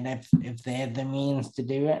replacing it if they had the means to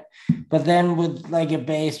do it. But then with like a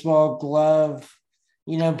baseball glove,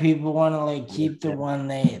 people want to like keep the one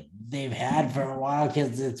they've had for a while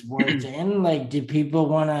because it's worked in. Like, do people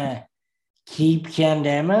want to keep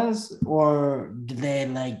kendamas, or do they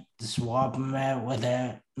like swap them out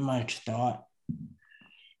without much thought?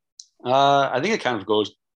 I think it kind of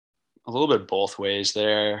goes a little bit both ways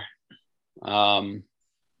there.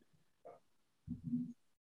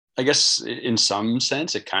 I guess in some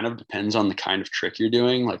sense, it kind of depends on the kind of trick you're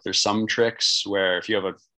doing. Like there's some tricks where if you have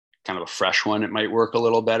a kind of a fresh one, it might work a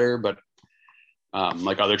little better, but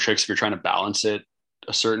like other tricks, if you're trying to balance it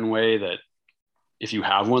a certain way, that if you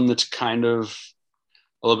have one that's kind of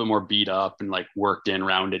a little bit more beat up and like worked in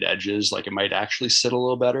rounded edges, like it might actually sit a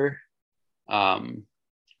little better.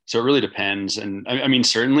 So it really depends. And I mean,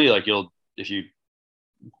 certainly like if you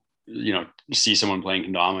see someone playing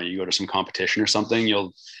kendama, you go to some competition or something,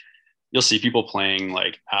 you'll see people playing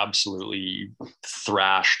like absolutely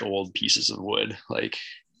thrashed old pieces of wood. Like,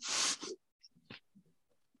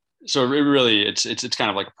 so it really, it's kind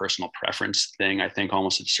of like a personal preference thing. I think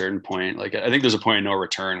almost at a certain point, like I think there's a point of no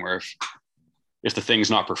return where if the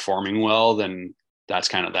thing's not performing well, then that's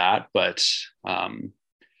kind of that. But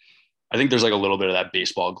I think there's like a little bit of that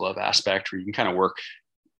baseball glove aspect where you can kind of work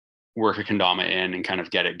a kendama in and kind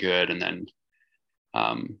of get it good. And then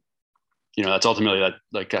You know, that's ultimately that,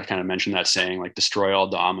 like I kind of mentioned that saying, like destroy all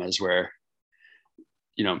Damas, where,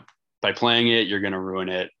 you know, by playing it, you're going to ruin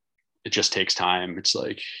it. It just takes time. It's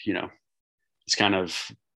like, you know, it's kind of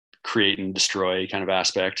create and destroy kind of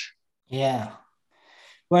aspect. Yeah.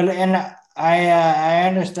 But and I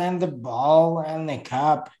understand the ball and the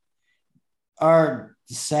cup are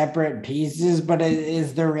separate pieces, but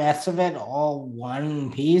is the rest of it all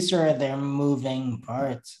one piece, or are there moving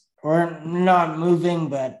parts? Or not moving,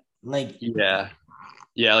 but like, Yeah.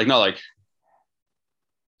 Yeah. Like, not like,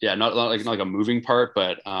 yeah, not like a moving part,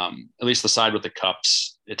 but at least the side with the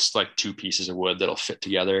cups, it's like two pieces of wood that'll fit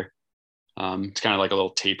together. It's kind of like a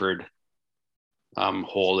little tapered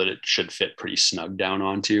hole that it should fit pretty snug down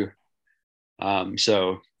onto.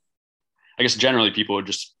 So I guess generally people would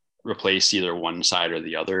just replace either one side or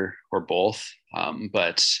the other or both.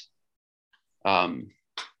 But um,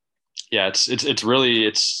 yeah, it's really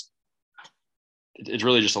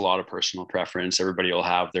just a lot of personal preference. Everybody will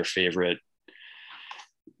have their favorite,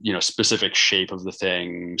 you know, specific shape of the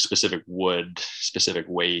thing, specific wood, specific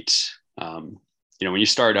weight. You know, when you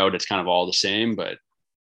start out, it's kind of all the same, but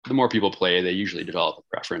the more people play, they usually develop a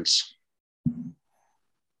preference.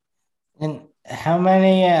 and how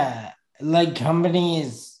many like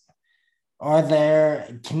companies are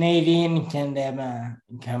there, Canadian Kendama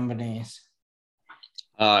companies?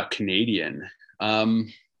 Canadian.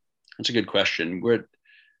 Um, that's a good question.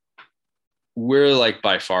 We're like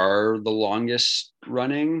by far the longest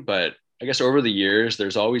running, but I guess over the years,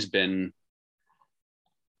 there's always been,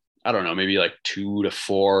 I don't know, maybe like 2 to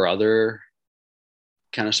 4 other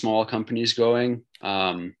kind of small companies going.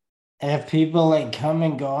 Have people like come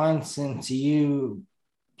and gone since you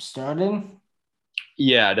started?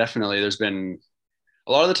 Yeah, definitely. There's been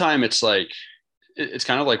a lot of the time, it's like, it's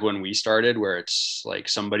kind of like when we started, where it's like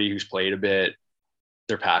somebody who's played a bit,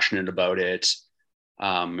 they're passionate about it.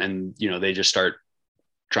 And, you know, they just start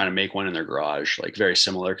trying to make one in their garage, like very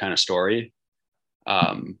similar kind of story.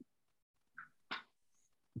 Um,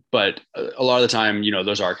 but a lot of the time, you know,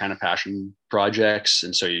 those are kind of passion projects.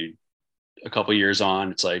 And so a couple years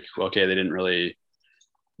on, it's like, okay, they didn't really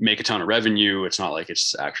make a ton of revenue. It's not like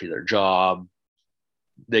it's actually their job.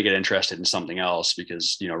 They get interested in something else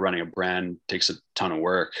because, you know, running a brand takes a ton of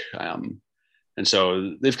work. And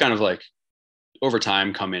so they've kind of like over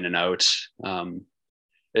time come in and out.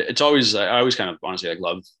 It's always, I always kind of honestly like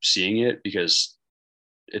love seeing it because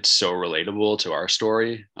it's so relatable to our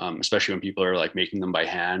story, especially when people are like making them by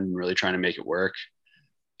hand and really trying to make it work.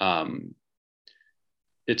 Um,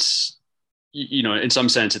 it's, you know, in some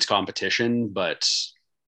sense it's competition, but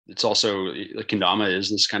it's also like kendama is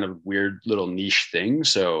this kind of weird little niche thing.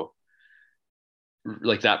 So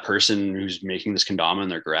like that person who's making this kendama in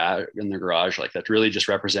their garage, like that really just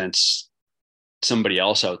represents somebody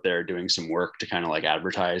else out there doing some work to kind of like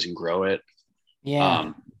advertise and grow it. Yeah.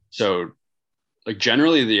 Um, so like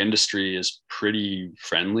generally the industry is pretty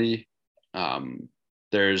friendly.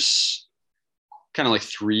 There's kind of like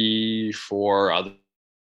 3, 4 other,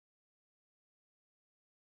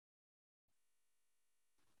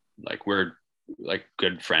 like we're like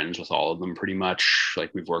good friends with all of them pretty much.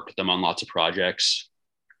 Like we've worked with them on lots of projects.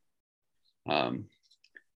 Um,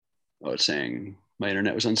 I was saying my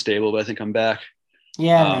internet was unstable, but I think I'm back.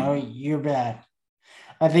 Yeah, no, Um, you're bad.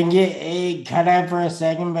 I think it cut out for a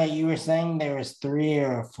second, but you were saying there was 3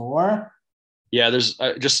 or 4. yeah, there's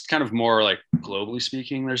just kind of more like globally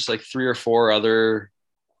speaking, there's like 3 or 4 other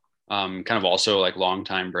kind of also like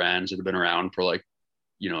longtime brands that have been around for like,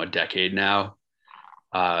 you know, a decade now.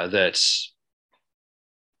 That's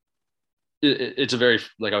it's a very,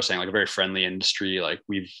 like I was saying, like a very friendly industry. Like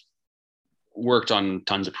we've worked on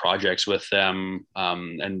tons of projects with them,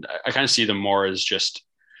 and I kind of see them more as just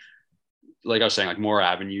like I was saying, like more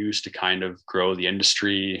avenues to kind of grow the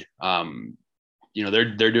industry. You know,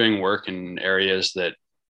 they're doing work in areas that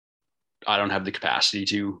I don't have the capacity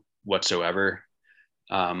to whatsoever.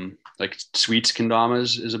 Like Sweets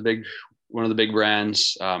Kendamas is a big one of the big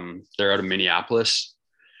brands. They're out of Minneapolis,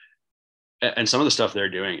 and some of the stuff they're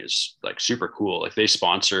doing is like super cool. Like they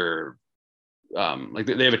sponsor, like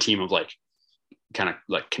they have a team of like kind of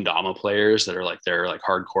like kendama players that are like they're like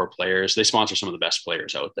hardcore players. They sponsor some of the best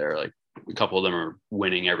players out there. Like a couple of them are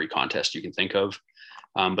winning every contest you can think of.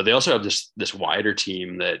 But they also have this wider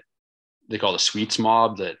team that they call the Sweets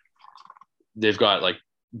Mob, that they've got like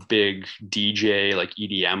big DJ like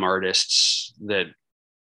EDM artists that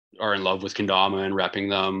are in love with kendama and repping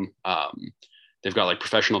them. They've got like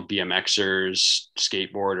professional BMXers,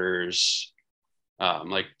 skateboarders,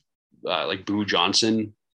 like Boo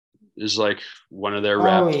Johnson is like one of their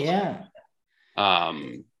Oh reps. yeah.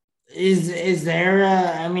 Um, is there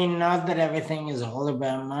I mean, not that everything is all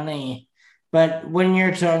about money, but when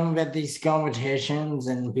you're talking about these competitions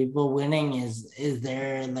and people winning, is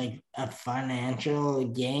there like a financial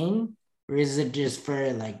gain, or is it just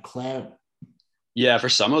for like clout? Yeah, for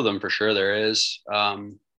some of them, for sure there is.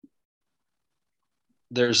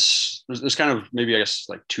 There's kind of maybe I guess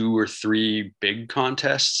like 2 or 3 big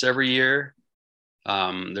contests every year.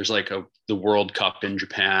 There's like the World Cup in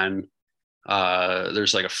Japan.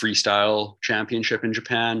 There's like a freestyle championship in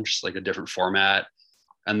Japan, just like a different format.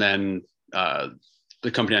 And then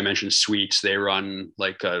the company I mentioned, Sweets, they run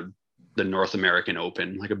like the North American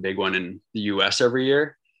Open, like a big one in the US every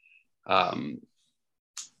year. Um,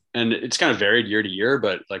 and it's kind of varied year to year,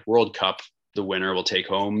 but like World Cup, the winner will take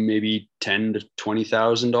home maybe $10,000 to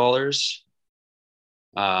 $20,000.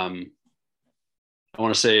 I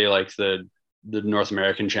want to say like the North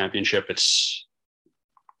American Championship, it's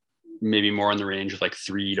maybe more in the range of like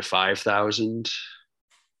 3 to 5 thousand.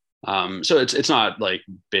 So it's not like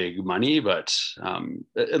big money, but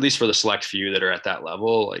at least for the select few that are at that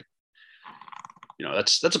level, like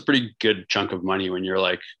that's a pretty good chunk of money when you're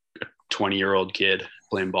like a 20-year-old kid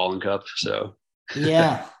playing Ball and Cup. So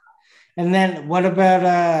Yeah. And then what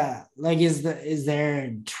about like is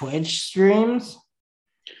there Twitch streams?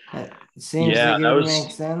 It seems yeah, like it that would make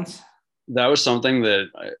was sense. that was something that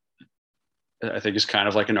I think is kind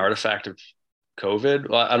of like an artifact of COVID.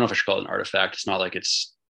 Well, I don't know if I should call it an artifact. It's not like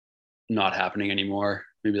it's not happening anymore.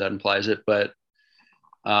 Maybe that implies it, but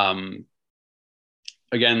um,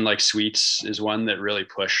 again, like Sweets is one that really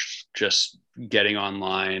pushed just getting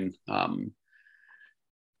online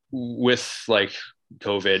with like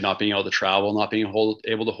COVID, not being able to travel, not being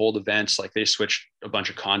able to hold events. Like they switched a bunch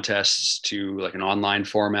of contests to like an online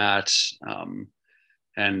format,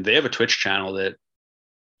 and they have a Twitch channel that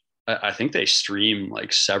I think they stream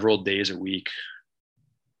like several days a week,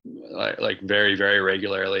 like very very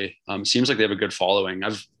regularly. Seems like they have a good following.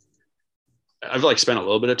 I've like spent a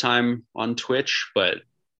little bit of time on Twitch, but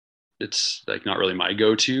it's like not really my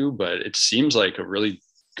go-to. But it seems like a really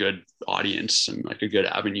good audience and like a good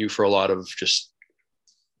avenue for a lot of just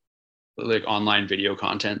like online video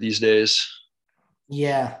content these days.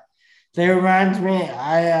 Yeah. That reminds me,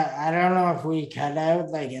 I don't know if we cut out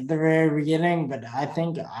like at the very beginning, but I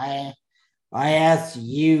think I asked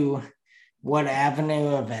you what avenue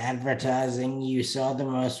of advertising you saw the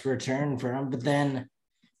most return from, but then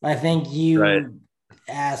I think Right. you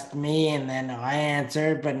asked me and then I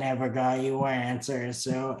answered, but never got your answer.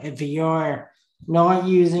 So if you're not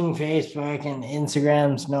using Facebook and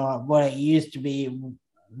Instagram's not what it used to be,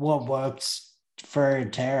 what works for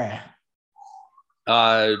Tara?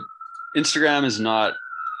 Uh, Instagram is not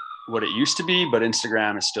what it used to be, but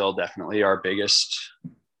Instagram is still definitely our biggest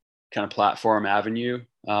kind of platform avenue.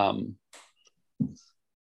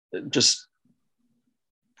 Just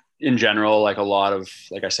in general, like a lot of,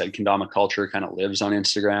 like I said, kendama culture kind of lives on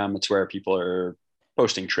Instagram. It's where people are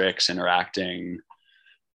posting tricks, interacting,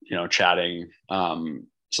 chatting.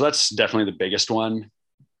 So that's definitely the biggest one.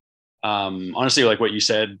 Honestly, like what you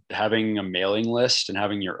said, having a mailing list and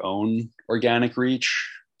having your own organic reach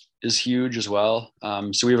is huge as well.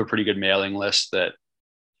 So we have a pretty good mailing list that,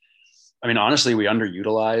 I mean, honestly, we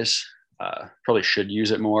underutilize. Probably should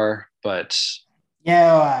use it more, but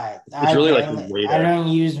Yeah, it's I really like a way I to. don't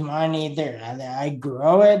use mine either. I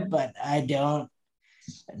grow it, but I don't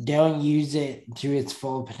use it to its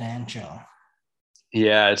full potential.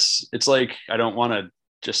 Yeah, it's like I don't want to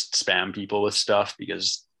just spam people with stuff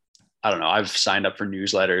because I don't know. I've signed up for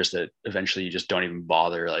newsletters that eventually you just don't even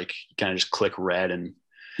bother. Like you kind of just click read and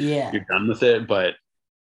Yeah, you're done with it. But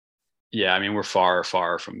yeah, I mean, we're far,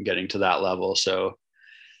 far from getting to that level. So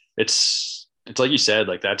it's like you said,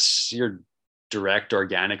 like that's your direct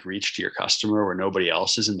organic reach to your customer where nobody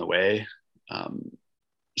else is in the way. Um,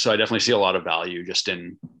 so I definitely see a lot of value just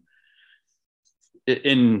in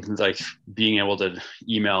like being able to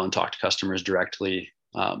email and talk to customers directly.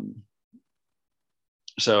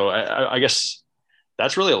 So I guess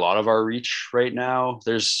that's really a lot of our reach right now.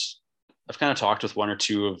 I've kind of talked with 1 or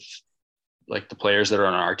 2 of like the players that are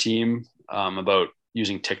on our team about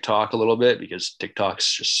using TikTok a little bit because TikTok's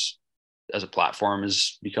just as a platform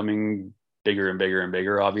is becoming bigger and bigger and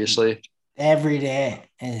bigger, obviously. every day.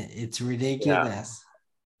 It's Yeah. ridiculous.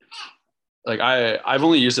 Like I've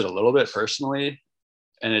only used it a little bit personally,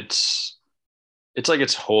 and it's like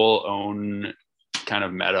its whole own kind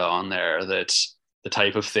of meta on there. That's the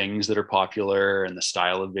type of things that are popular and the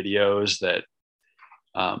style of videos that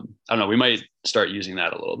I don't know. We might start using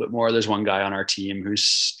that a little bit more. There's one guy on our team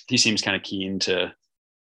he seems kind of keen to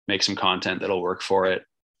make some content that'll work for it.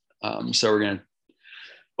 So we're gonna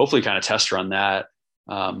hopefully kind of test run that.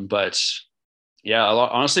 But yeah,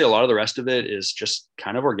 honestly, a lot of the rest of it is just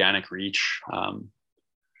kind of organic reach.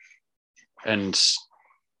 And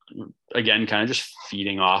again, kind of just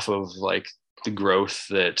feeding off of like the growth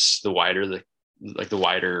that's the wider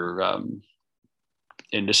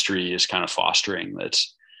industry is kind of fostering.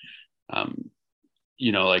 That's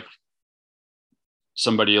like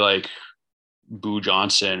somebody like Boo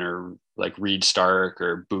Johnson or like Reed Stark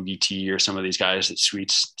or Boogie T or some of these guys that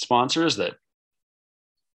Sweets sponsors, that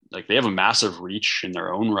like they have a massive reach in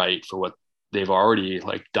their own right for what they've already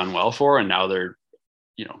like done well for, and now they're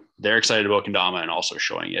excited about Kendama and also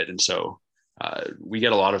showing it. And so we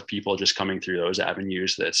get a lot of people just coming through those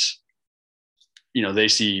avenues. That's they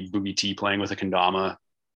see Boogie T playing with a Kendama,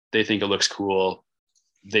 they think it looks cool,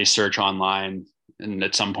 they search online, and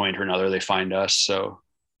at some point or another they find us. So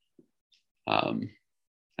I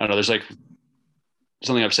don't know, there's like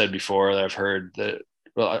something I've said before that I've heard that,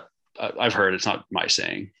 well, I've heard, it's not my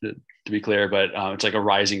saying to be clear, but it's like a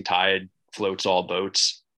rising tide floats all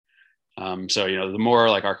boats. So, the more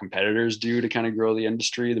like our competitors do to kind of grow the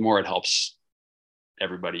industry, the more it helps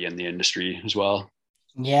everybody in the industry as well.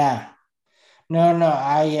 Yeah. No,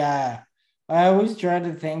 I always try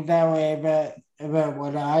to think that way about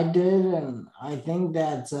what I did, and I think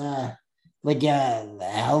that's like a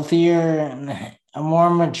healthier and a more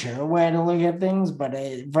mature way to look at things. But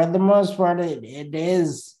for the most part,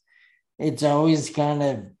 it's always kind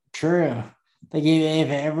of true. Like if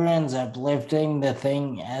everyone's uplifting the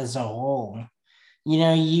thing as a whole,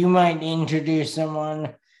 you might introduce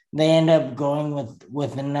someone, they end up going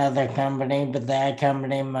with another company, but that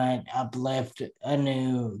company might uplift a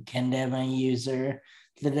new Kendama user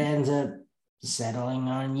that ends up settling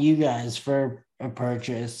on you guys for a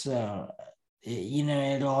purchase. So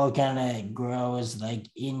it all kind of grows like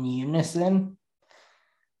in unison.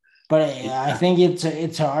 But I think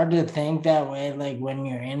it's hard to think that way, like when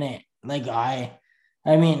you're in it. Like I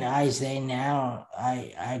mean, I say now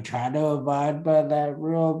I try to abide by that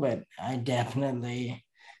rule, but I definitely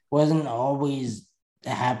wasn't always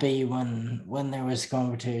happy when there was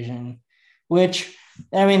competition. Which,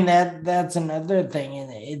 I mean, that's another thing,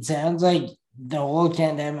 and it sounds like the whole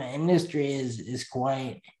Kendama industry is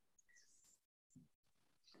quite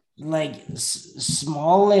like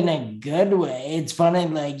small in a good way. It's funny,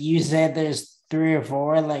 like you said, there's 3 or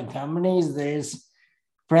 4 like companies. There's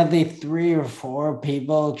probably 3 or 4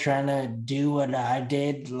 people trying to do what I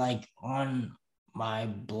did, like on my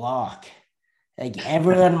block. Like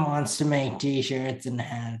everyone wants to make t-shirts and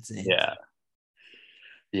hats. Yeah.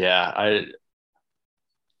 Yeah.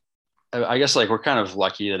 I guess like we're kind of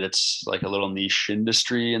lucky that it's like a little niche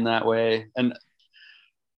industry in that way. And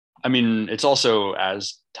I mean, it's also,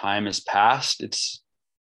 as time has passed, it's,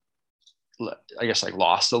 I guess, like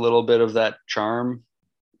lost a little bit of that charm,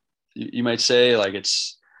 you might say. Like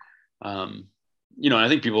it's, I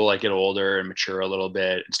think people like get older and mature a little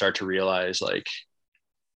bit and start to realize like,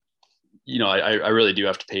 I really do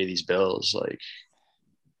have to pay these bills. Like,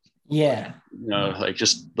 Yeah. like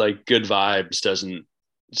just like good vibes doesn't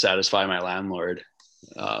satisfy my landlord.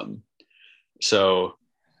 So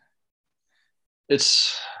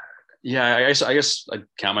it's, yeah, I guess I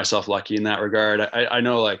count myself lucky in that regard. I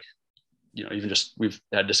know, like, even just we've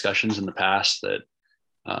had discussions in the past that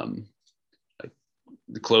like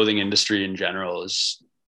the clothing industry in general is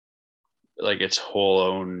like its whole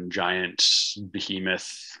own giant behemoth.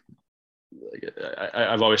 Like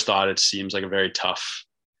I've always thought it seems like a very tough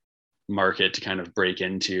market to kind of break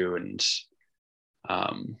into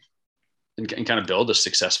um, and kind of build a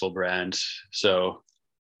successful brand. So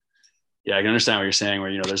yeah, I can understand what you're saying,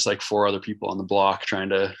 where, there's like 4 other people on the block trying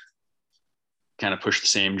to kind of push the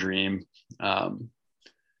same dream.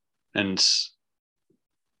 And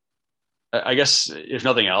I guess if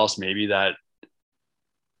nothing else, maybe that,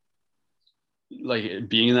 like,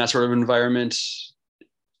 being in that sort of environment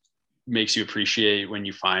makes you appreciate when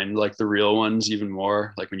you find like the real ones even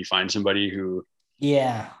more. Like when you find somebody who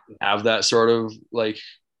have that sort of like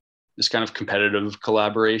this kind of competitive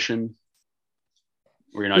collaboration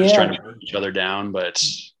where you're not just trying to break each other down, but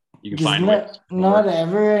you can find ways. Not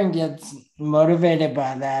everyone gets motivated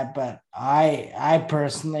by that, but I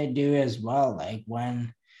personally do as well. Like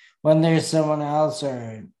when there's someone else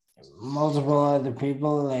or multiple other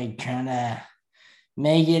people like trying to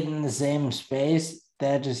make it in the same space,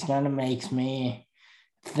 that just kind of makes me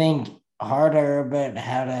think harder about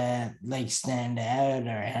how to like stand out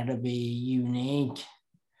or how to be unique.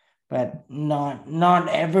 But not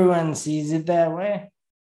everyone sees it that way.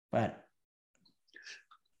 But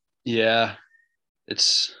yeah,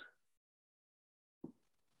 it's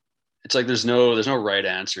like there's no right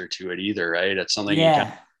answer to it either, right? It's something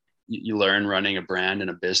you you learn running a brand and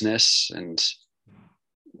a business. And,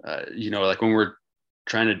 like when we're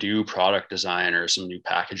trying to do product design or some new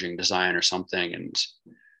packaging design or something, and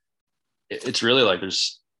it's really like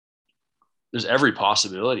there's every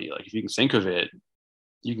possibility. Like if you can think of it,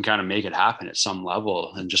 you can kind of make it happen at some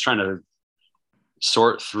level. And just trying to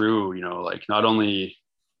sort through, like not only,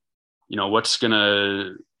 what's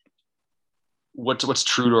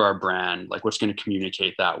true to our brand, like what's going to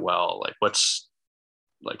communicate that well, like what's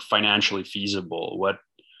like financially feasible,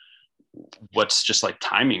 what's just like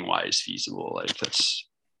timing wise feasible. Like that's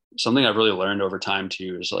something I've really learned over time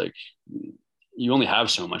too, is like you only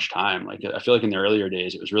have so much time. Like I feel like in the earlier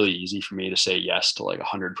days, it was really easy for me to say yes to like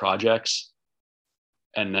 100 projects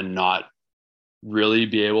and then not really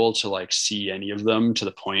be able to like see any of them to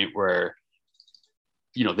the point where,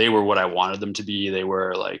 they were what I wanted them to be. They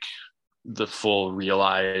were like the full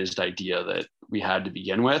realized idea that we had to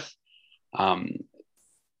begin with.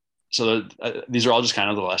 So these are all just kind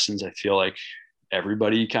of the lessons I feel like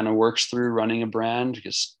everybody kind of works through running a brand,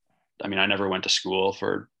 because I mean, I never went to school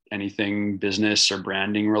for anything business or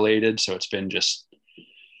branding related. So it's been just,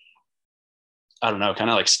 I don't know, kind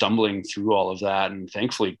of like stumbling through all of that and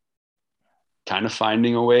thankfully kind of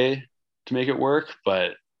finding a way to make it work.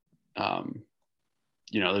 But,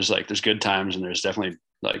 there's good times and there's definitely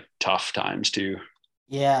like tough times too.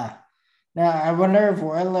 Yeah. Now I wonder if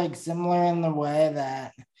we're like similar in the way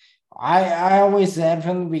that I always said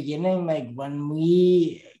from the beginning, like when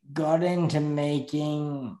we got into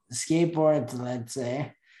making skateboards, let's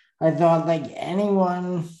say, I thought like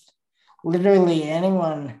literally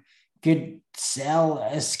anyone could sell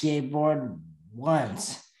a skateboard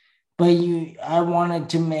once. But I wanted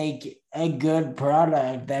to make a good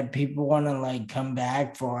product that people want to like come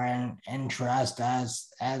back for and trust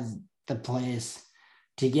us as the place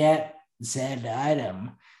to get said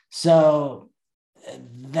item. So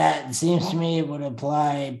that seems to me it would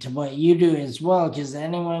apply to what you do as well, because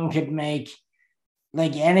anyone could make,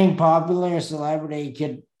 like any popular celebrity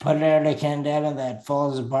could put out a Kendama that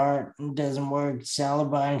falls apart and doesn't work, sell a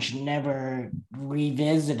bunch, never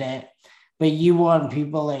revisit it. But you want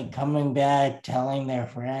people like coming back, telling their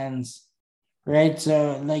friends, right?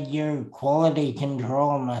 So like your quality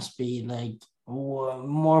control must be like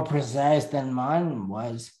more precise than mine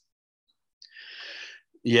was.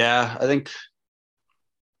 Yeah, I think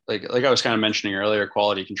like I was kind of mentioning earlier,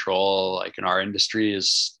 quality control, like in our industry,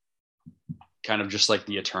 is kind of just like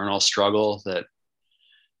the eternal struggle that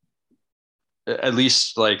at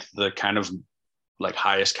least like the kind of like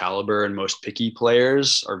highest caliber and most picky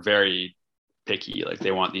players are very picky. Like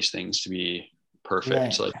they want these things to be perfect.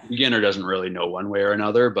 Right. So like the beginner doesn't really know one way or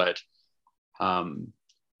another, but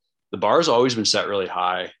the bar has always been set really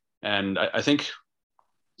high. And I think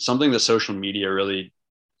something that social media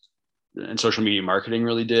marketing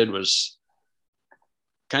really did was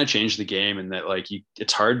kind of change the game, and that like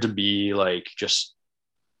it's hard to be like just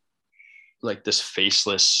like this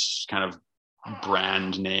faceless kind of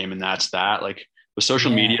brand name and that's that. Like with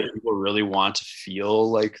social media, people really want to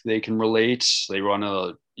feel like they can relate. They want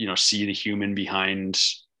to see the human behind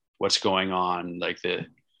what's going on. Like they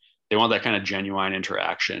want that kind of genuine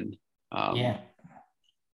interaction.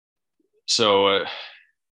 So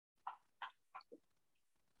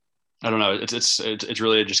I don't know. It's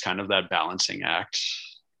really just kind of that balancing act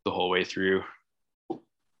the whole way through.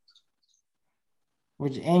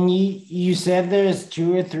 And you said there's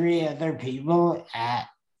 2 or 3 other people at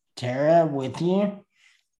Terra with you?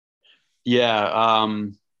 Yeah.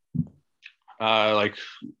 Like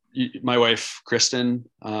my wife, Kristen,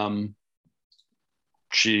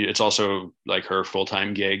 it's also like her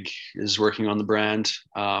full-time gig is working on the brand.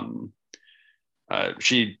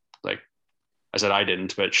 She, like I said, I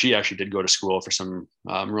didn't, but she actually did go to school for some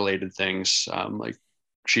related things. Like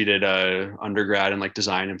she did a undergrad in like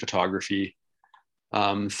design and photography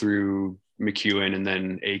through MacEwan and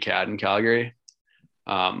then ACAD in Calgary.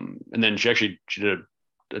 And then she did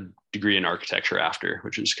a degree in architecture after,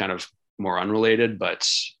 which is kind of more unrelated, but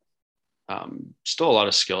still a lot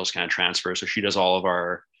of skills kind of transfer. So she does all of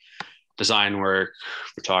our design work,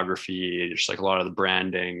 photography, just like a lot of the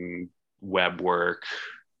branding, web work.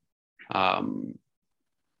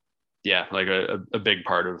 Like a big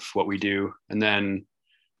part of what we do. And then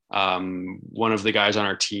one of the guys on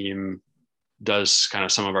our team does kind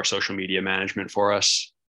of some of our social media management for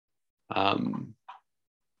us.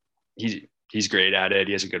 He's great at it.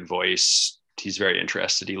 He has a good voice. He's very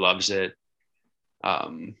interested. He loves it.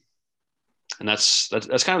 And that's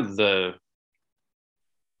kind of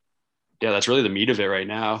that's really the meat of it right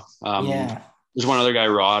now. There's one other guy,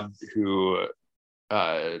 Rod, who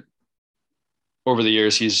over the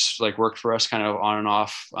years, he's like worked for us kind of on and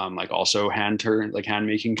off, like also hand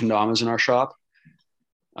making kendamas in our shop.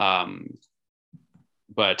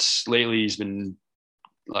 But lately he's been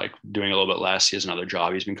like doing a little bit less. He has another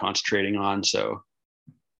job he's been concentrating on. So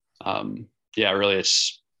yeah, really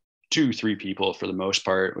it's 2-3 people for the most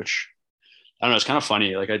part, which I don't know. It's kind of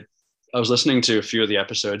funny. Like I was listening to a few of the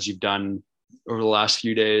episodes you've done over the last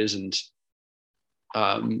few days, and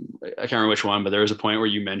I can't remember which one, but there was a point where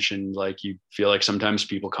you mentioned like you feel like sometimes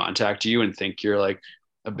people contact you and think you're like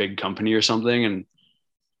a big company or something. And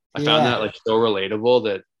I found that like so relatable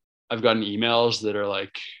that I've gotten emails that are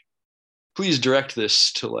like, please direct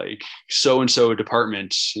this to like so-and-so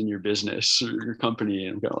department in your business or your company.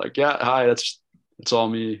 And I'm kind of like, yeah, hi, that's all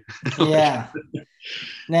me. Yeah.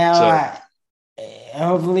 Now,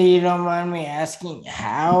 hopefully you don't mind me asking,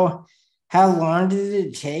 how long did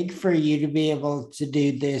it take for you to be able to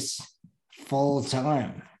do this full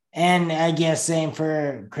time? And I guess same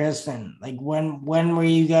for Kristen. Like when were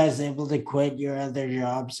you guys able to quit your other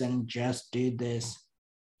jobs and just do this?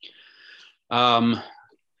 I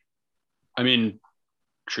mean,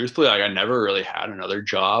 truthfully, like I never really had another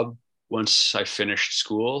job once I finished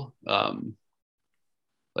school.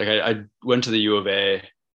 Like I went to the U of A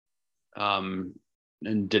and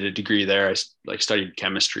did a degree there. I like studied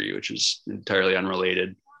chemistry, which is entirely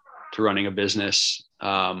unrelated to running a business.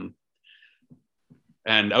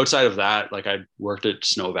 And outside of that, like I worked at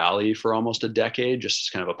Snow Valley for almost a decade, just as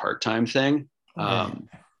kind of a part-time thing. Right.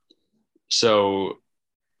 So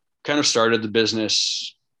kind of started the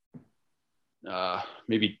business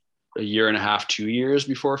maybe a year and a half, 2 years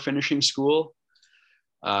before finishing school.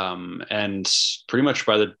 And pretty much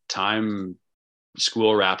by the time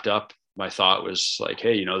school wrapped up, my thought was like,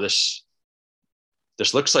 hey, you know, this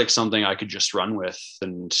looks like something I could just run with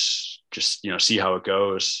and just, you know, see how it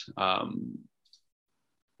goes.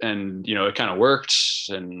 And, you know, it kind of worked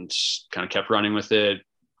and kind of kept running with it,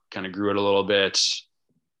 kind of grew it a little bit.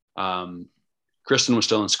 Kristen was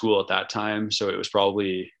still in school at that time. So it was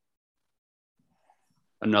probably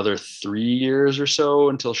another 3 years or so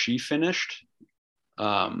until she finished.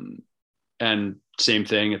 And same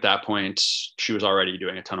thing at that point, she was already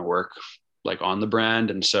doing a ton of work like on the brand.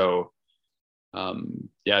 And so,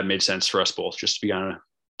 yeah, it made sense for us both just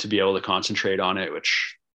to be able to concentrate on it,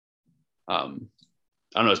 which, I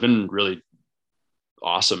don't know, it's been really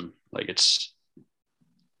awesome. Like I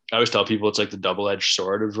always tell people it's like the double-edged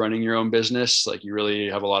sword of running your own business. Like you really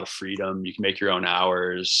have a lot of freedom. You can make your own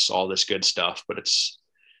hours, all this good stuff, but it's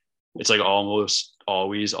like almost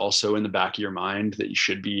always also in the back of your mind that you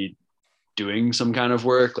should be doing some kind of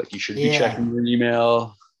work. Like you should be checking your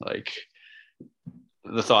email. Like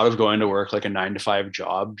the thought of going to work like a 9-to-5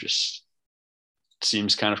 job just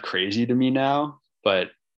seems kind of crazy to me now.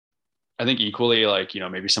 But I think equally, like, you know,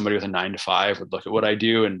 maybe somebody with a 9-to-5 would look at what I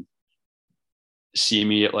do and see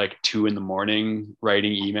me at like 2 a.m.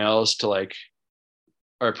 writing emails to like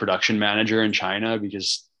our production manager in China,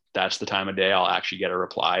 because that's the time of day I'll actually get a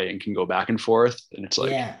reply and can go back and forth. And it's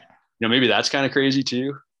like, you know, maybe that's kind of crazy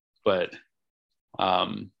too, but,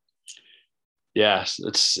 yeah,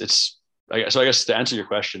 it's, so I guess to answer your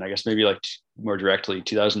question, I guess maybe like more directly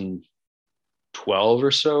 2012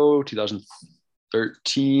 or so,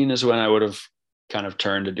 2013 is when I would have kind of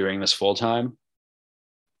turned to doing this full time.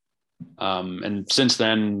 And since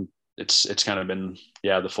then it's kind of been,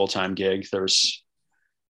 the full-time gig. There was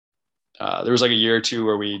like a year or two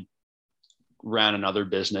where we ran another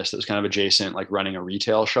business that was kind of adjacent, like running a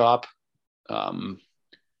retail shop.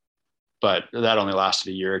 But that only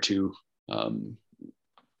lasted a year or two.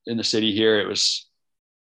 In the city here, it was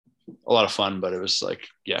a lot of fun, but it was like,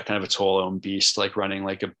 kind of its whole own beast, like running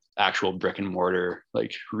like a actual brick and mortar,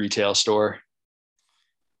 like retail store.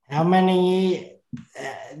 How many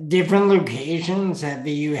different locations have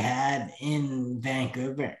you had in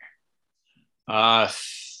Vancouver?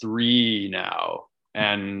 3 now.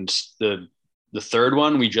 And the third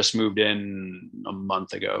one, we just moved in a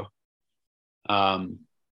month ago. It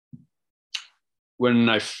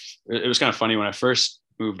was kind of funny when I first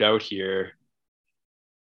moved out here,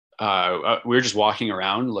 we were just walking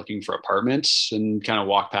around looking for apartments and kind of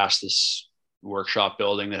walked past this workshop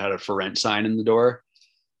building that had a for rent sign in the door.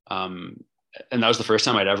 And that was the first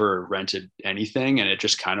time I'd ever rented anything. And it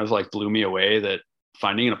just kind of like blew me away that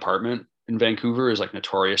finding an apartment in Vancouver is like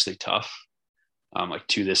notoriously tough, like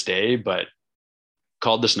to this day. But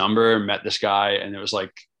called this number, met this guy, and it was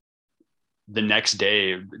like the next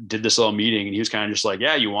day did this little meeting, and he was kind of just like,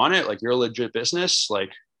 yeah, you want it? Like, you're a legit business.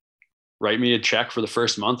 Like, write me a check for the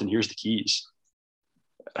first month and here's the keys.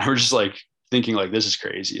 I was just like thinking like, this is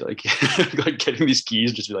crazy. Like, like getting these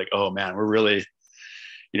keys, just be like, oh man, we're really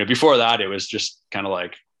before that, it was just kind of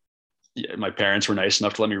like, my parents were nice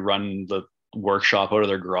enough to let me run the workshop out of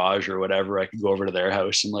their garage or whatever. I could go over to their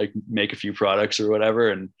house and like make a few products or whatever.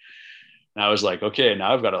 And I was like, okay,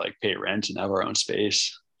 now I've got to like pay rent and have our own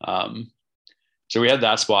space. So we had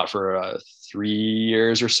that spot for 3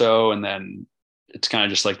 years or so. And then it's kind of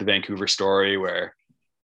just like the Vancouver story where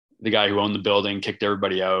the guy who owned the building kicked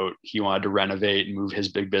everybody out. He wanted to renovate and move his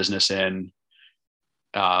big business in.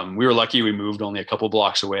 We were lucky. We moved only a couple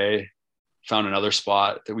blocks away, found another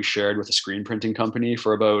spot that we shared with a screen printing company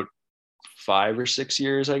for about 5 or 6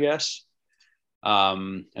 years, I guess.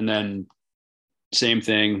 And then same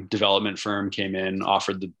thing, development firm came in,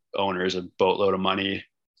 offered the owners a boatload of money,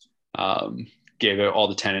 gave out all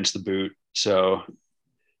the tenants the boot. So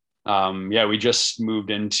we just moved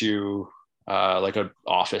into like an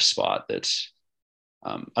office spot that's,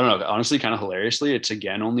 I don't know, honestly, kind of hilariously, it's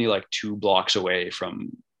again only like 2 blocks away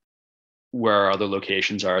from where our other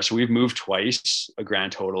locations are. So we've moved twice, a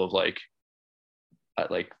grand total of like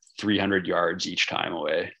 300 yards each time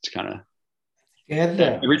away. It's kind of Good.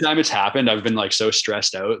 Every time it's happened, I've been like so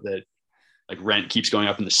stressed out that like rent keeps going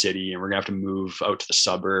up in the city and we're gonna have to move out to the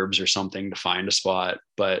suburbs or something to find a spot.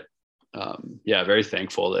 But very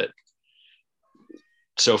thankful that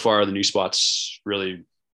so far the new spots really,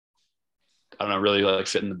 I don't know, really like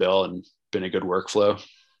fitting the bill and been a good workflow.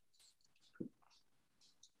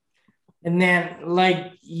 And then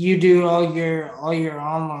like you do all your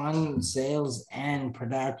online sales and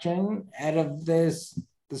production out of the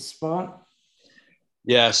spot?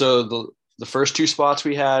 Yeah, so the first 2 spots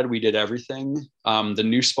we had, we did everything. The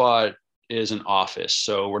new spot is an office,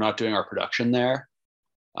 so we're not doing our production there.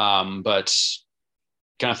 But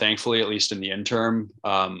kind of thankfully, at least in the interim,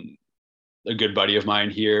 a good buddy of mine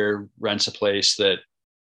here rents a place that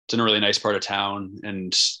it's in a really nice part of town,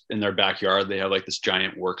 and in their backyard they have like this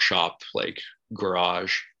giant workshop, like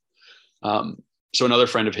garage. So another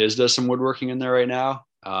friend of his does some woodworking in there right now,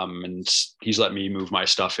 and he's let me move my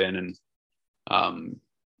stuff in, and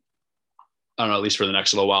I don't know, at least for the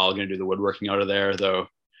next little while, I'm going to do the woodworking out of there, though.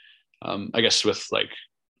 I guess with like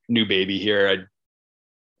new baby here, I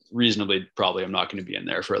reasonably probably I'm not going to be in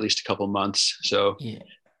there for at least a couple of months. So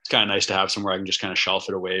it's kind of nice to have somewhere I can just kind of shelf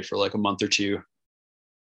it away for like a month or two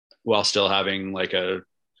while still having like an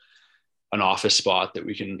office spot that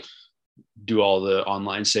we can do all the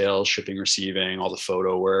online sales, shipping, receiving, all the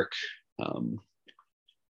photo work.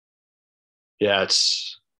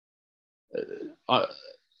 It's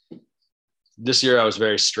this year I was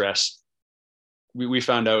very stressed. We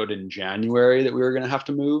found out in January that we were going to have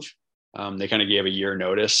to move. They kind of gave a year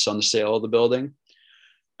notice on the sale of the building.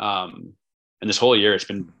 And this whole year it's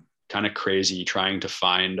been kind of crazy trying to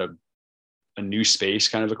find a new space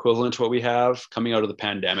kind of equivalent to what we have coming out of the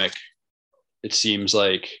pandemic. It seems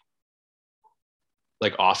like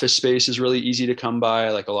office space is really easy to come by.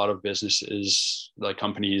 Like a lot of businesses, like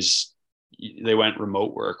companies, they went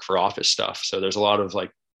remote work for office stuff. So there's a lot of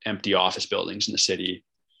like empty office buildings in the city.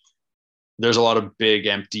 There's a lot of big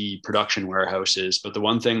empty production warehouses, but the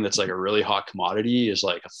one thing that's like a really hot commodity is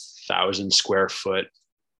like 1,000 square foot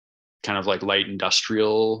kind of like light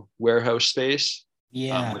industrial warehouse space.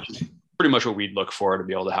 Which is pretty much what we'd look for to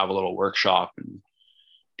be able to have a little workshop and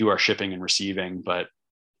do our shipping and receiving. But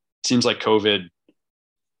it seems like COVID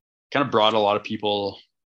kind of brought a lot of people,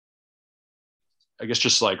 I guess,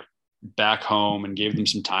 just like back home and gave them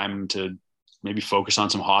some time to maybe focus on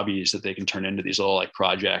some hobbies that they can turn into these little like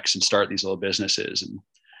projects and start these little businesses. And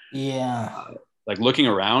like looking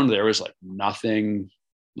around, there was like nothing.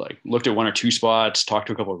 Like looked at 1 or 2 spots, talked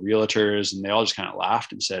to a couple of realtors, and they all just kind of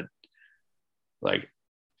laughed and said, like,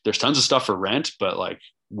 there's tons of stuff for rent, but like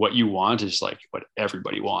what you want is like what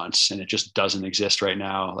everybody wants, and it just doesn't exist right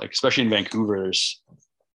now. Like especially in Vancouver, there's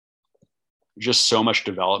just so much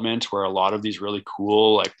development where a lot of these really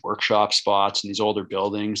cool like workshop spots and these older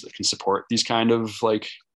buildings that can support these kind of like,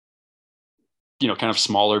 kind of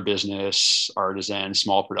smaller business, artisan,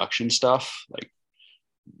 small production stuff. Like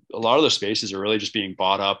a lot of those spaces are really just being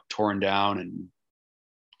bought up, torn down,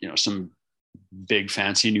 and some big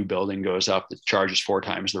fancy new building goes up that charges 4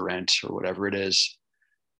 times the rent or whatever it is.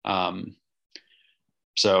 So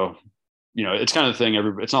it's kind of the thing.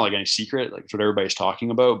 It's not like any secret, like it's what everybody's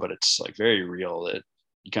talking about, but it's like very real that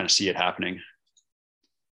you kind of see it happening.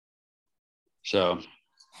 So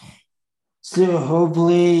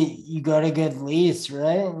hopefully you got a good lease,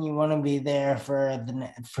 right? And you want to be there for the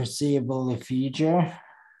foreseeable future.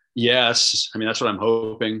 Yes. I mean, that's what I'm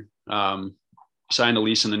hoping. Signed a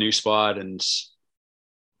lease in the new spot, and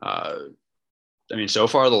so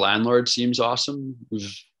far the landlord seems awesome.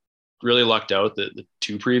 We've really lucked out that the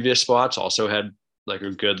 2 previous spots also had like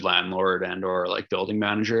a good landlord and or like building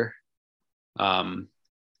manager. Um,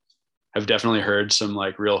 I've definitely heard some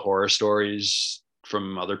like real horror stories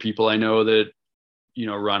from other people I know that,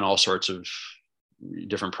 run all sorts of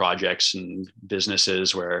different projects and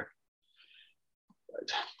businesses where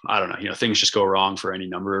I don't know, things just go wrong for any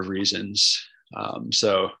number of reasons.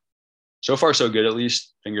 So far so good, at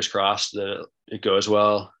least. Fingers crossed that it goes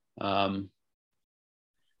well. I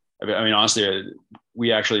mean, honestly,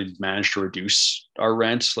 we actually managed to reduce our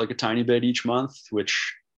rent like a tiny bit each month,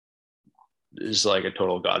 which is like a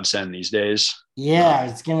total godsend these days. Yeah, I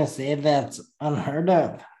was gonna say that's unheard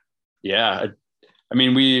of. Yeah, I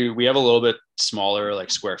mean, we have a little bit smaller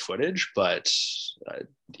like square footage, but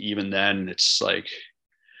even then, it's like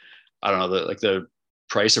I don't know, the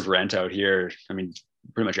price of rent out here. I mean,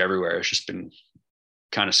 pretty much everywhere. It's just been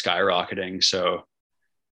kind of skyrocketing. So,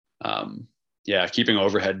 yeah, keeping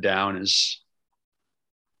overhead down is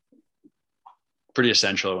pretty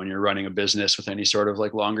essential when you're running a business with any sort of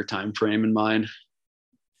like longer time frame in mind.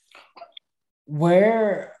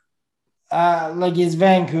 Where, like, is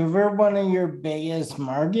Vancouver one of your biggest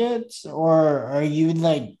markets, or are you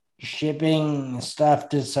like shipping stuff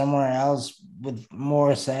to somewhere else with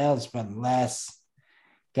more sales but less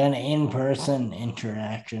kind of in-person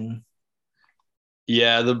interaction?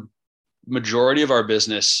 Yeah, the majority of our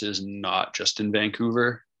business is not just in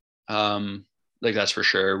Vancouver. Like that's for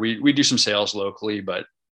sure. We do some sales locally, but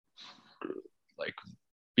like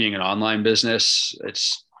being an online business,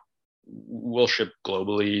 we'll ship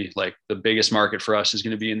globally. Like the biggest market for us is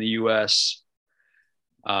going to be in the US.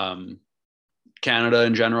 Canada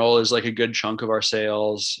in general is like a good chunk of our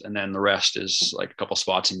sales, and then the rest is like a couple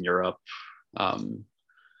spots in Europe, a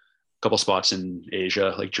couple spots in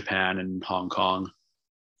Asia, like Japan and Hong Kong.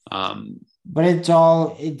 But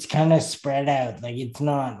it's kind of spread out. Like it's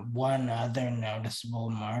not one other noticeable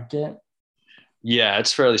market. Yeah,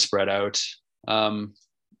 it's fairly spread out.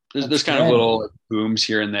 There's kind of good. little booms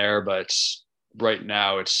here and there, but right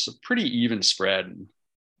now it's a pretty even spread.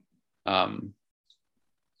 Um,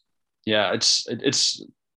 yeah, it's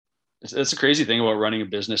a crazy thing about running a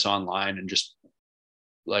business online and just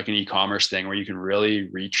like an e-commerce thing where you can really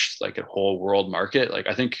reach like a whole world market. Like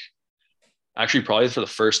I think actually probably for the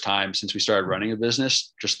first time since we started running a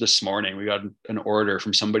business, just this morning we got an order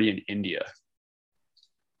from somebody in India,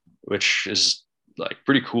 which is like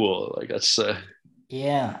pretty cool. Like that's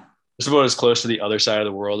yeah, it's about as close to the other side of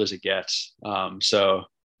the world as it gets. So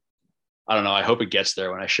I don't know. I hope it gets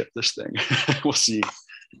there when I ship this thing. We'll see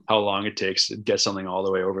how long it takes to get something all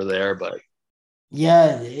the way over there. But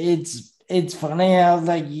yeah, it's funny how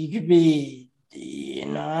like you could be,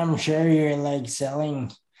 I'm sure you're like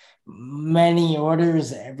selling many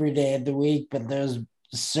orders every day of the week, but those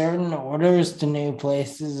certain orders to new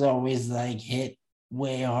places always like hit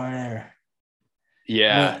way harder.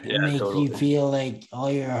 yeah, Make you totally. feel like all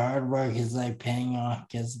your hard work is like paying off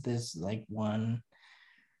because this like one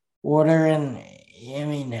order. And I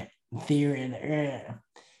mean, theory,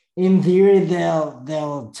 in theory,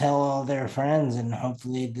 they'll tell all their friends, and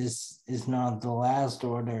hopefully this is not the last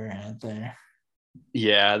order out there.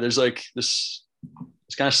 Yeah, there's like this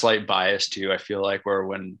it's kind of slight bias too. I feel like where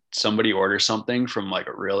when somebody orders something from like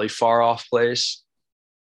a really far off place,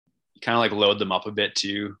 you kind of like load them up a bit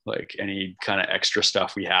too, like any kind of extra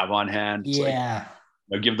stuff we have on hand. It's like Yeah,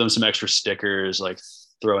 give them some extra stickers, like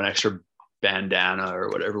throw an extra bandana or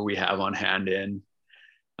whatever we have on hand in.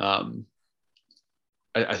 Um,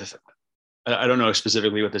 I, I don't know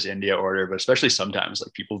specifically with this India order, but especially sometimes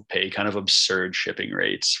like people pay kind of absurd shipping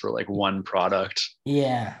rates for like one product.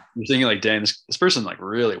 yeah, You're thinking like, dang, this person like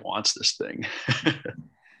really wants this thing.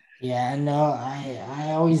 yeah. No,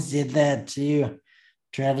 I always did that too.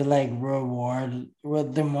 Try to like reward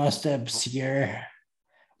with the most obscure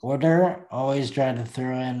order. Always try to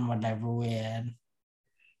throw in whatever we had.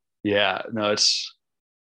 Yeah, no, it's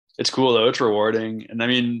cool though. It's rewarding, and I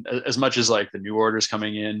mean, as much as like the new orders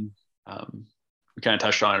coming in, we kind of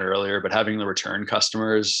touched on it earlier, but having the return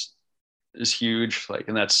customers is huge. Like,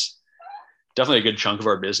 and that's definitely a good chunk of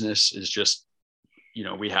our business. Is just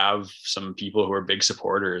we have some people who are big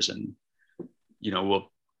supporters, and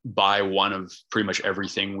we'll buy one of pretty much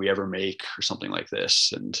everything we ever make or something like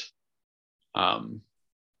this, and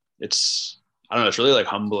it's I don't know, it's really like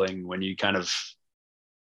humbling when you kind of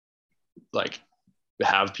like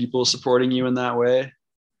have people supporting you in that way.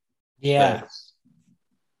 Yeah. That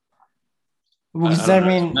I Because I don't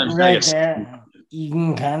know. mean, Sometimes I right get there, you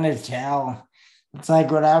can kind of tell. It's like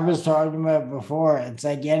what I was talking about before. It's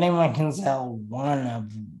like anyone can sell one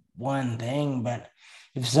of one thing, but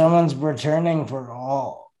if someone's returning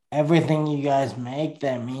for everything you guys make,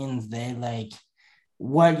 that means they like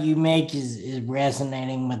what you make is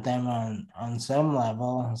resonating with them on some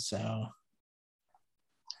level. So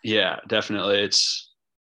yeah, definitely. It's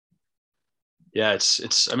I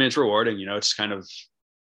mean, it's rewarding, you know. It's kind of,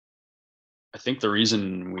 I think the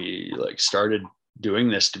reason we like started doing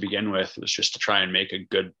this to begin with was just to try and make a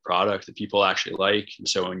good product that people actually like. And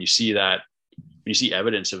so when you see that, when you see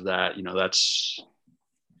evidence of that, you know, that's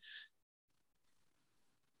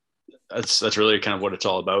really kind of what it's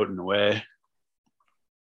all about in a way.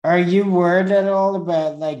 are you worried at all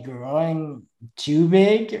about like growing too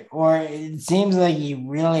big? Or it seems like you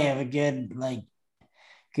really have a good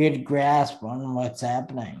grasp on what's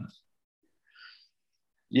happening.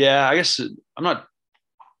 Yeah, I guess I'm not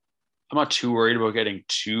too worried about getting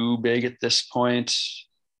too big at this point.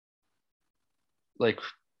 Like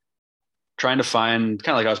trying to find,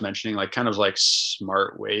 kind of like I was mentioning, like kind of like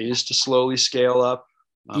smart ways to slowly scale up,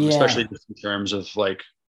 especially Yeah. just in terms of like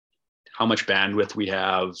how much bandwidth we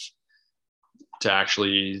have to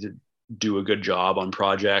actually do a good job on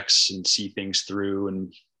projects and see things through.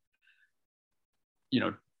 And, you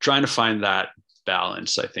know, trying to find that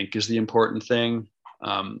balance, I think, is the important thing.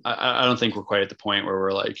 I don't think we're quite at the point where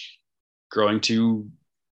we're like growing too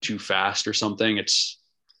fast or something. It's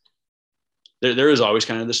there is always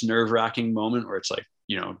kind of this nerve-wracking moment where it's like,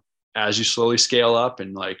 you know, as you slowly scale up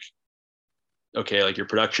and like, okay, like your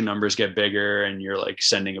production numbers get bigger and you're like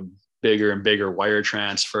sending a bigger and bigger wire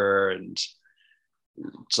transfer, and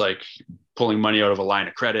it's like pulling money out of a line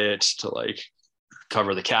of credit to like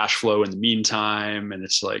cover the cash flow in the meantime. And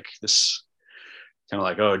it's like this kind of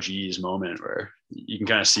like, oh geez moment where you can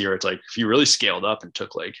kind of see where it's like, if you really scaled up and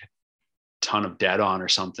took like a ton of debt on or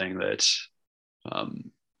something, that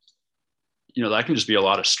um, you know, that can just be a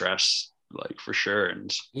lot of stress, like for sure.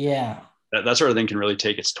 And Yeah. that sort of thing can really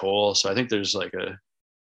take its toll. So I think there's a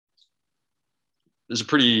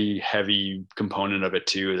pretty heavy component of it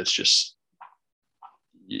too. That's just,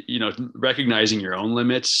 you know, recognizing your own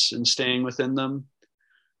limits and staying within them.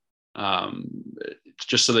 Um,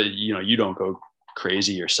 just so that, you know, you don't go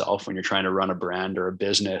crazy yourself when you're trying to run a brand or a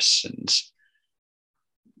business. And,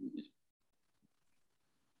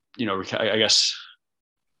 you know, I guess,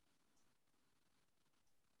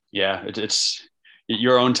 yeah, it's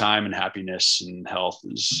your own time and happiness and health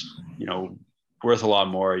is, you know, worth a lot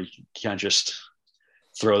more. You can't just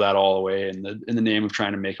throw that all away in the name of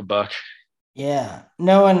trying to make a buck. Yeah.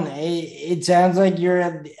 No, and it sounds like you're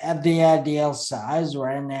at the ideal size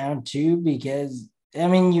right now too, because I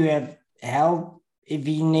mean you have help if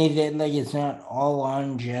you need it, like it's not all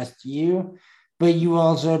on just you, but you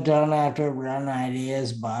also don't have to run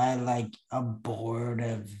ideas by like a board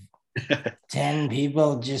of 10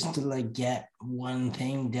 people just to like get one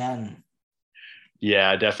thing done.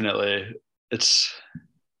 Yeah, definitely. It's,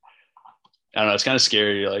 I don't know, it's kind of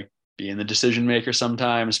scary, like being the decision maker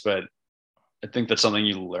sometimes, but I think that's something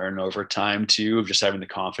you learn over time too, of just having the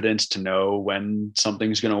confidence to know when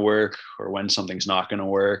something's going to work or when something's not going to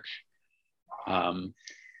work. Um,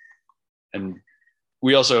 and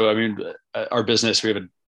we also, I mean, our business, we have a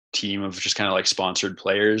team of just kind of like sponsored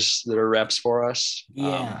players that are reps for us.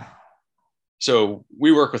 Yeah. So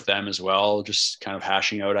we work with them as well, just kind of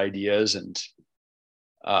hashing out ideas. And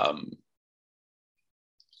um,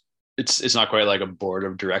 it's not quite like a board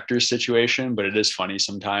of directors situation, but it is funny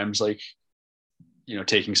sometimes, like, you know,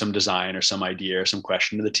 taking some design or some idea or some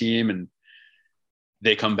question to the team, and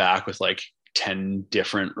they come back with like 10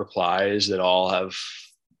 different replies that all have,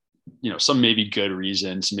 you know, some maybe good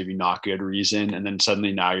reason, some maybe not good reason. And then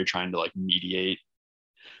suddenly now you're trying to like mediate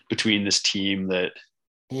between this team that,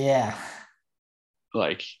 Yeah.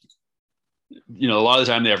 like, you know, a lot of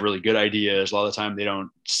the time they have really good ideas. A lot of the time they don't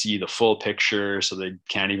see the full picture. So they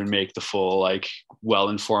can't even make the full, like,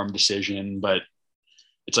 well-informed decision. But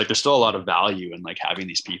it's like, there's still a lot of value in like having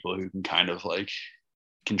these people who can kind of like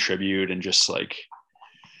contribute and just like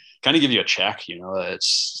kind of give you a check, you know.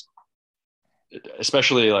 It's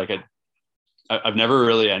especially like I've never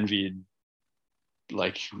really envied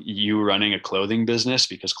like you running a clothing business,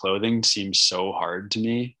 because clothing seems so hard to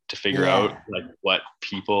me to figure out Yeah. like what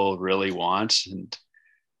people really want. And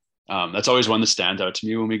that's always one that stands out to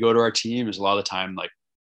me when we go to our team, is a lot of the time, like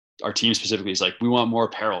our team specifically is like, we want more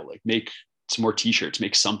apparel, like make some more t-shirts,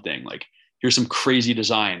 make something, like here's some crazy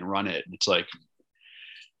design, run it. And it's like,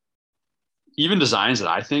 even designs that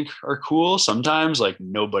I think are cool, sometimes like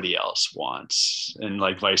nobody else wants, and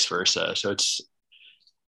like vice versa. So it's,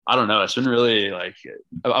 I don't know. It's been really like,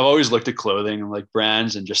 I've always looked at clothing and like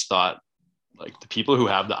brands and just thought like the people who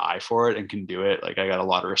have the eye for it and can do it, like I got a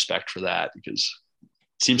lot of respect for that, because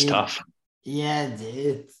it seems It, tough. yeah,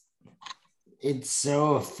 it's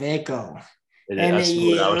so fickle. And That's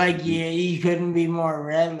what I was like, thinking. yeah, you couldn't be more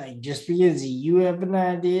right. Like, just because you have an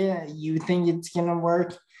idea, you think it's gonna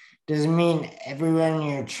work, doesn't mean everyone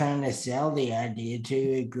you're trying to sell the idea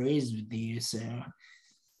to agrees with you. So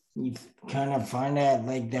you kind of find out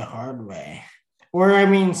like the hard way. Or I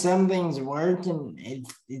mean, some things work and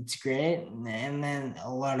it's great, and then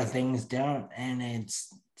a lot of things don't, and it's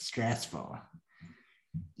stressful.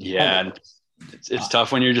 Yeah, But and it's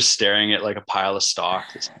tough when you're just staring at like a pile of stock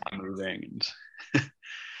that's not moving, and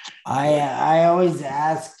I always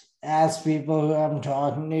ask people who I'm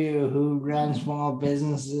talking to who run small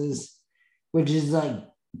businesses, which is like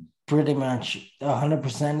pretty much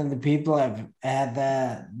 100% of the people I've had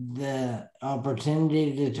the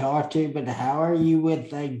opportunity to talk to. But how are you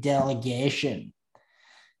with like delegation?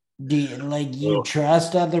 Do you like you so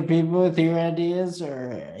trust other people with your ideas,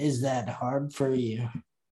 or is that hard for you?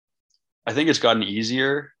 I think it's gotten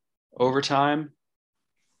easier over time.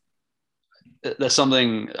 That's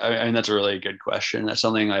something. I mean, that's a really good question. That's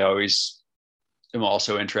something I always am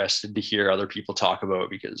also interested to hear other people talk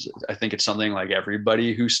about, because I think it's something like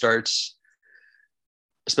everybody who starts,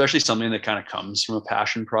 especially something that kind of comes from a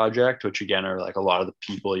passion project, which again are like a lot of the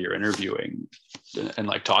people you're interviewing and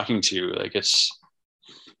like talking to, like it's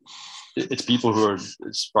people who are,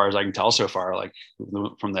 as far as I can tell so far, like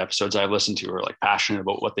from the episodes I've listened to, are like passionate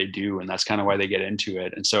about what they do, and that's kind of why they get into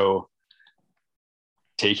it. And so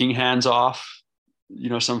taking hands off,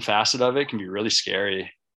 some facet of it can be really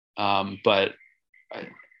scary. But I,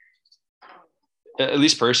 at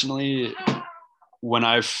least personally, when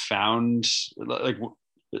I've found like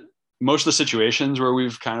most of the situations where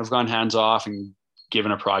we've kind of gone hands off and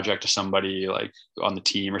given a project to somebody like on the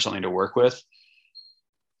team or something to work with,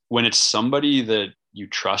 when it's somebody that you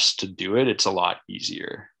trust to do it, it's a lot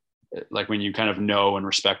easier. Like when you kind of know and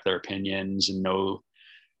respect their opinions and know,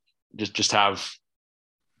 just have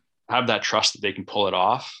that trust that they can pull it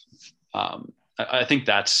off. I think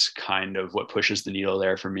that's kind of what pushes the needle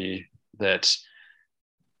there for me. That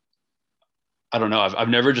I don't know. I've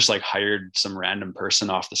never just like hired some random person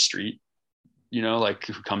off the street, like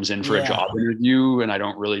who comes in for a Yeah. job interview and I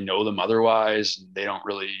don't really know them otherwise. And they don't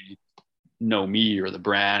really know me or the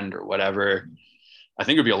brand or whatever. I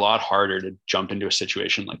think it'd be a lot harder to jump into a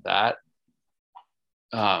situation like that.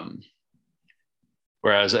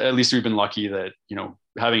 Whereas at least we've been lucky that,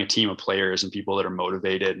 having a team of players and people that are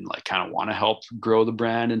motivated and like kind of want to help grow the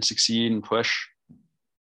brand and succeed and push,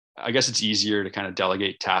 I guess it's easier to kind of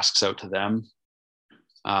delegate tasks out to them.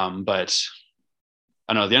 But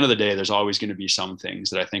I know at the end of the day, there's always going to be some things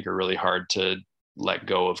that I think are really hard to let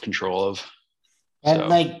go of control of. And So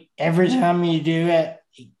like every time you do it,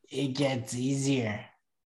 it gets easier.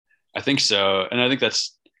 I think so. And I think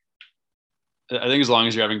as long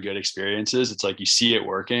as you're having good experiences, it's like you see it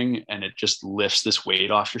working and it just lifts this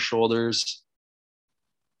weight off your shoulders.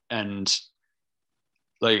 And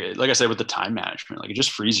like I said, with the time management, like it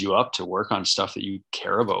just frees you up to work on stuff that you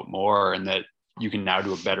care about more and that you can now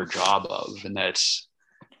do a better job of. And that's,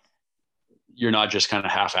 you're not just kind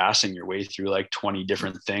of half-assing your way through like 20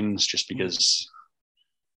 different things just because,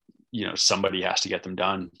 somebody has to get them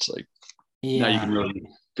done. It's like, now you can Yeah. really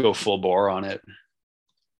go full bore on it.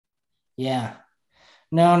 Yeah.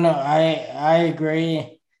 No, I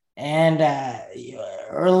agree. And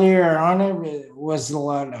earlier on, it was a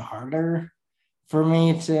lot harder for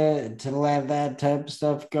me to let that type of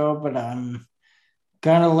stuff go. But I'm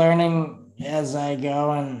kind of learning as I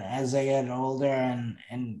go and as I get older and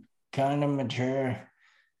kind of mature.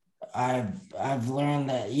 I've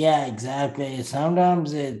learned that, yeah, exactly.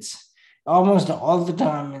 Sometimes it's almost all the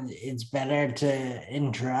time it's better to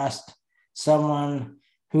entrust someone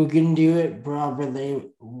who can do it properly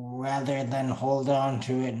rather than hold on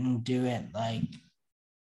to it and do it like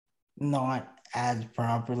not as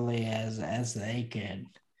properly as they could.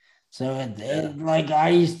 So Yeah. it like I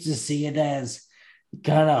used to see it as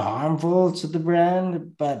kind of harmful to the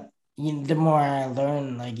brand, but the more I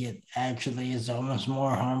learn, like it actually is almost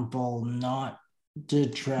more harmful not to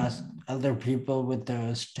trust other people with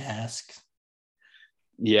those tasks.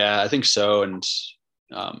 Yeah, I think so. And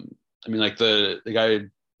I mean, like the guy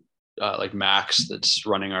like Max that's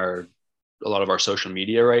running a lot of our social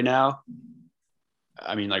media right now.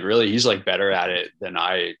 I mean, like really, he's like better at it than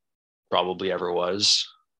I probably ever was.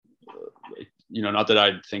 Not that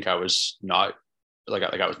I think I was not like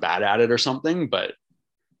I was bad at it or something, but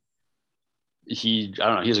I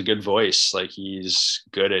don't know, he has a good voice. Like he's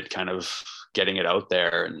good at kind of getting it out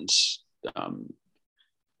there. And um,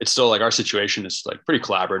 it's still like our situation is like pretty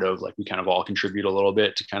collaborative. Like we kind of all contribute a little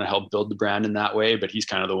bit to kind of help build the brand in that way, but he's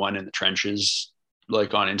kind of the one in the trenches,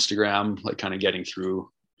 like on Instagram, like kind of getting through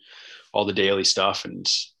all the daily stuff. And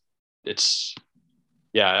it's,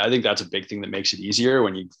 yeah, I think that's a big thing that makes it easier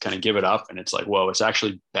when you kind of give it up and it's like, whoa, it's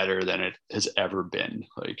actually better than it has ever been.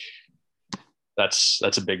 Like that's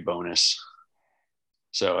a big bonus.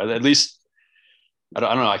 So at least I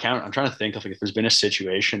don't know. I'm trying to think of like if there's been a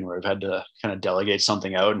situation where I've had to kind of delegate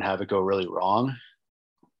something out and have it go really wrong.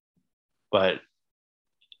 But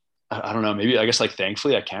I don't know. Maybe I guess like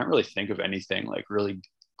thankfully I can't really think of anything like really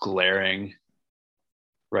glaring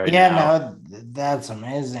right Yeah, now. no, that's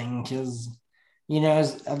amazing because,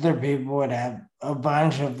 other people would have a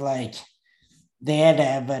bunch of like, they had to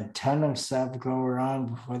have a ton of stuff go wrong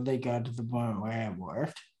before they got to the point where it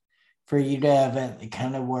worked. For you to have it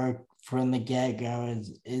kind of work from the get go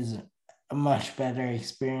is a much better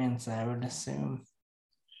experience, I would assume.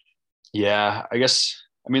 Yeah, I guess.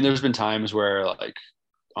 I mean, there's been times where like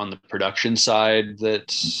on the production side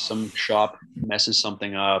that some shop messes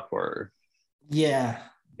something up or Yeah.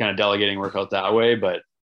 kind of delegating work out that way, but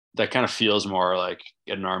that kind of feels more like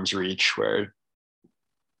at an arm's reach where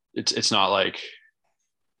it's not like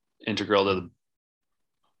integral to the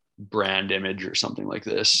brand image or something like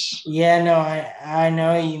this. Yeah, no, I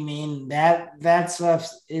know what you mean. That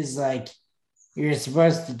stuff is like you're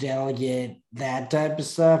supposed to delegate that type of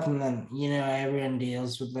stuff, and then everyone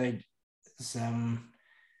deals with like some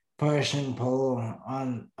push and pull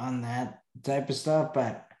on that type of stuff.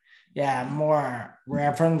 But yeah, more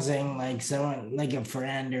referencing like someone like a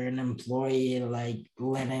friend or an employee, like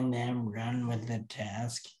letting them run with the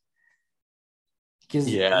task. Because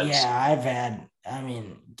Yeah, yeah, I've had, I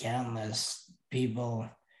mean, countless people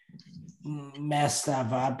mess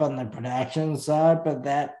stuff up on the production side, but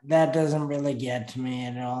that doesn't really get to me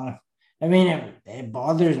at all. I mean, it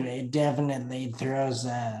bothers me. It definitely throws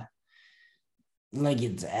like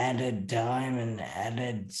it's added time and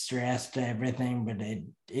added stress to everything, but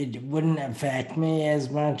it wouldn't affect me as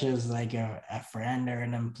much as like a friend or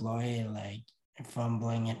an employee like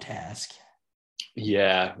fumbling a task.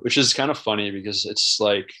 yeah, which is kind of funny because it's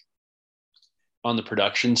like on the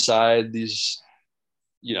production side, these,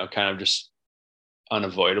 kind of just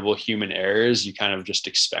unavoidable human errors, you kind of just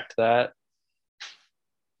expect that.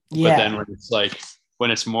 But then Yeah.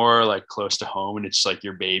 when it's more like close to home and it's like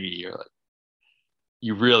your baby, you're like,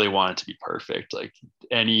 you really want it to be perfect. Like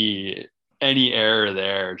any error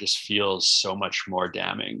there just feels so much more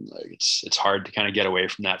damning. Like it's hard to kind of get away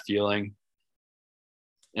from that feeling.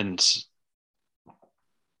 And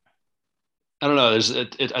I don't know.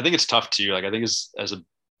 I think it's tough too. Like I think as a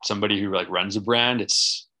somebody who like runs a brand,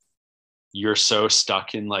 it's you're so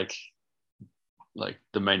stuck in like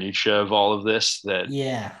the minutia of all of this that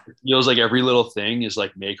Yeah. it feels like every little thing is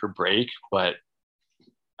like make or break. But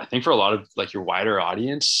I think for a lot of like your wider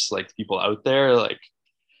audience, like people out there, like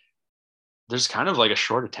there's kind of like a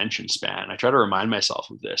short attention span. I try to remind myself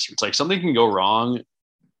of this. It's like something can go wrong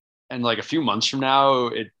and like a few months from now,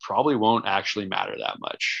 it probably won't actually matter that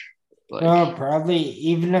much. Like, Well, probably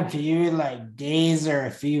even a few like days or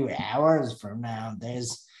a few hours from now,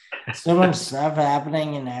 there's so much stuff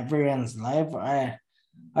happening in everyone's life. I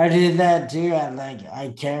did that too.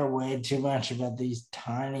 I care way too much about these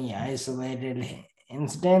tiny isolated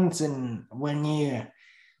incidents, and when you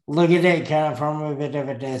look at it kind of from a bit of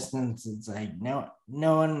a distance, it's like no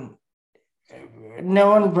one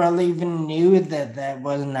probably even knew that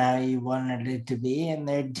wasn't how you wanted it to be, and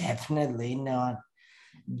they're definitely not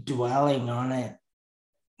dwelling on it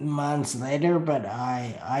months later. But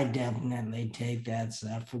I definitely take that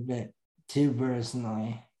stuff a bit too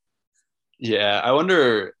personally. yeah, I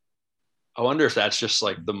wonder if that's just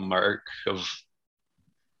like the mark of,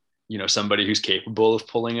 somebody who's capable of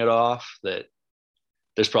pulling it off, that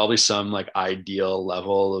there's probably some like ideal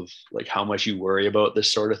level of like how much you worry about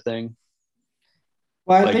this sort of thing.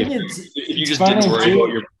 Well, I Like think it's if you it's just didn't funny worry about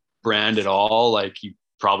too. your brand at all, like you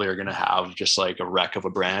probably are going to have just like a wreck of a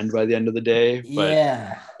brand by the end of the day. But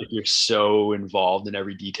Yeah, if you're so involved in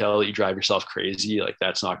every detail that you drive yourself crazy, like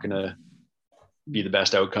that's not going to be the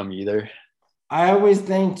best outcome either. I always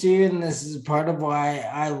think too, and this is part of why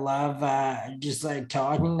I love just like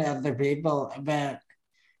talking to other people about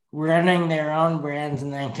running their own brands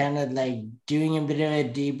and then kind of like doing a bit of a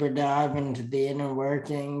deeper dive into the inner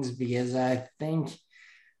workings, because I think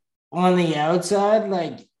on the outside,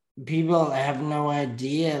 like people have no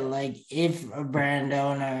idea, like if a brand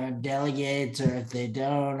owner delegates or if they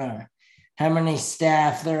don't, or how many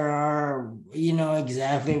staff there are,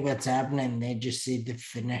 exactly what's happening. They just see the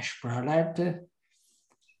finished product.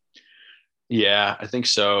 Yeah, I think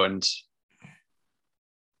so. And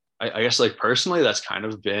I guess like personally, that's kind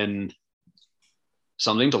of been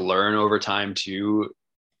something to learn over time too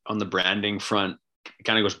on the branding front. It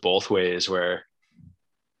kind of goes both ways where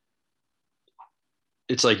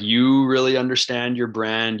it's like you really understand your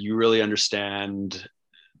brand, you really understand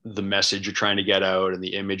the message you're trying to get out and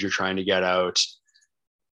the image you're trying to get out.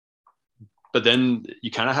 But then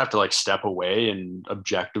you kind of have to like step away and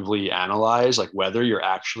objectively analyze like whether you're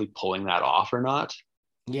actually pulling that off or not.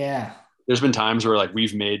 Yeah. There's been times where like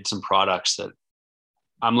we've made some products that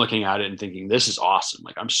I'm looking at it and thinking, this is awesome.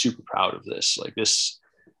 Like I'm super proud of this. Like this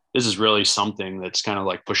is really something that's kind of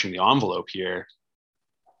like pushing the envelope here.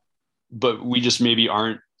 But we just maybe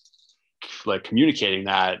aren't like communicating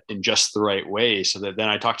that in just the right way. So that then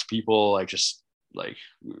I talk to people like just like,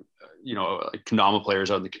 you know, like Kendama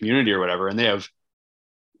players out in the community or whatever, and they have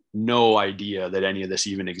no idea that any of this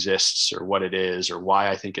even exists or what it is or why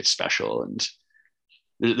I think it's special. And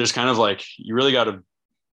there's kind of like, you really got to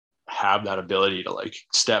have that ability to like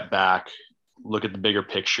step back, look at the bigger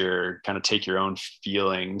picture, kind of take your own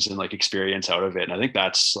feelings and like experience out of it. And I think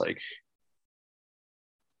that's like,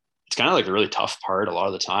 it's kind of like the really tough part a lot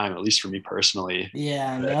of the time, at least for me personally.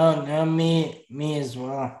 Yeah, no, me as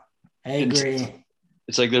well. I agree.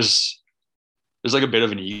 It's like there's like a bit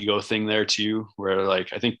of an ego thing there too, where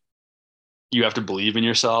like I think you have to believe in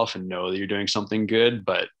yourself and know that you're doing something good.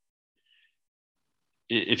 But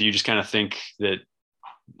if you just kind of think that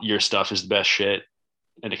your stuff is the best shit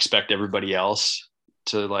and expect everybody else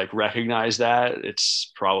to like recognize that,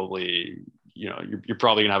 it's probably, you know, you're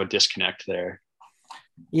probably gonna have a disconnect there.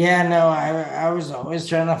 Yeah, no, I was always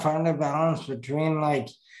trying to find a balance between like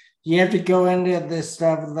you have to go into this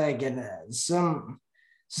stuff like in some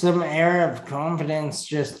air of confidence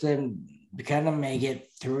just to kind of make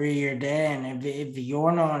it through your day. And if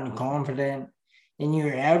you're not confident in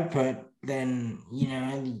your output, then you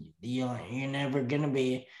know you're never gonna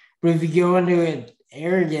be. But if you go into it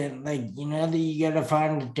arrogant, like you know that you gotta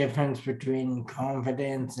find the difference between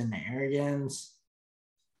confidence and arrogance.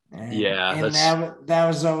 And that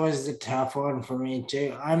was always the tough one for me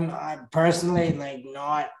too. I'm personally like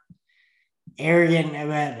not arrogant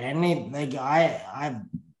about any, like I've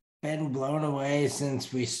been blown away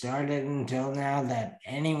since we started until now that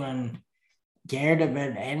anyone cared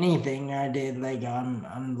about anything I did. Like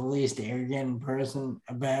I'm the least arrogant person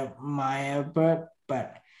about my output,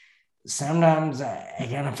 but sometimes I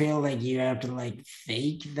kind of feel like you have to like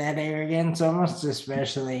fake that arrogance almost,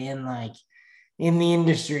 especially in like in the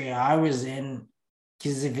industry I was in,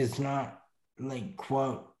 because if it's not like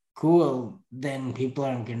quote cool, then people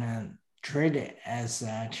aren't gonna treat it as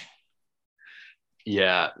such.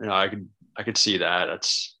 Yeah, you know, I could see that.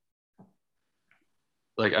 That's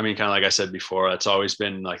like, I mean, kind of like I said before, it's always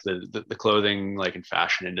been like the clothing like and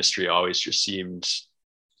fashion industry always just seemed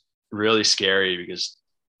really scary because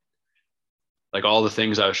like all the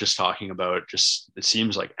things I was just talking about, just it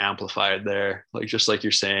seems like amplified there. Like just like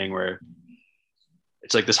you're saying, where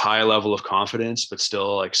it's like this high level of confidence, but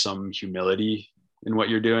still like some humility in what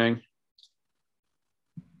you're doing.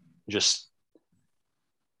 Just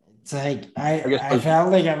it's like I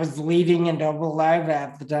felt like I was leading a double live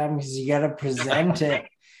at the time because you gotta present it,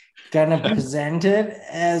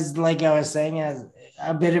 as like I was saying as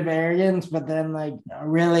a bit of arrogance, but then like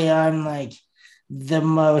really I'm like the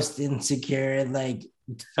most insecure, like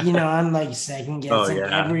you know, I'm like second guessing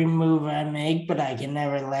every move I make, but I can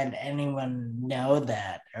never let anyone know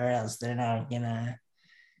that, or else they're not gonna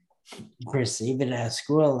perceive it as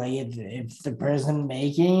cool. Like if the person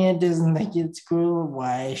making it doesn't think it's cool,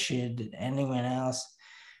 why should anyone else?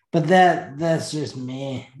 But that's just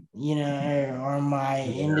me, you know, or my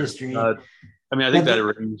industry. I mean, I think that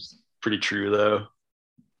rings pretty true though.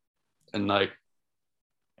 And like,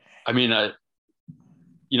 I mean,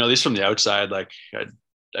 you know, at least from the outside, like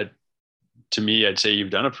to me, I'd say you've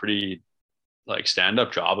done a pretty like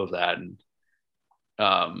stand-up job of that.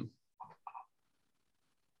 And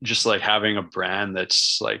just like having a brand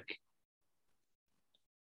that's like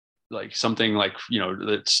something like, you know,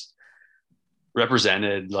 that's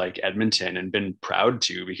represented like Edmonton and been proud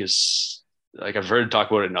to, because like I've heard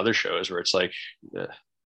talk about it in other shows where it's like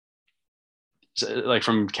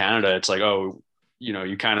from Canada, it's like, oh, you know,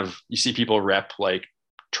 you see people rep like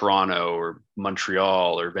Toronto or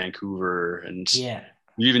Montreal or Vancouver, and yeah,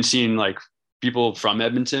 you've even seen like people from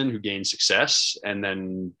Edmonton who gain success and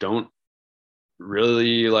then don't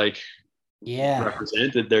really like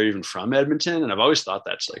represent that they're even from Edmonton. And I've always thought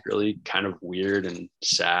that's like really kind of weird and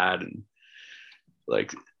sad, and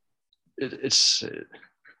like it's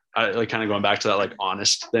I like kind of going back to that like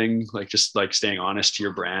honest thing, like just like staying honest to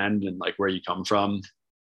your brand and like where you come from.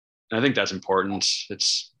 And I think that's important.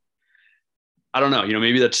 It's, I don't know, you know,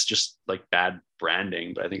 maybe that's just like bad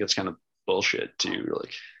branding, but I think it's kind of bullshit to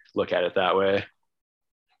like look at it that way.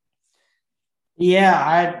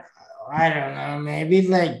 Yeah, I don't know, maybe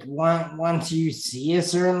like once you see a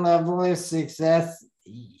certain level of success,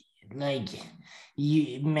 like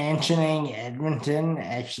you mentioning Edmonton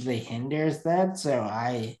actually hinders that. So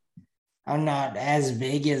I'm not as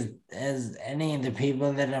big as any of the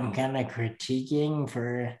people that I'm kind of critiquing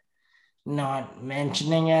for not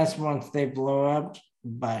mentioning us once they blow up.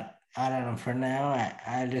 But I don't know. For now,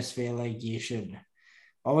 I just feel like you should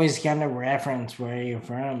always kind of reference where you're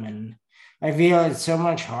from. And I feel it's so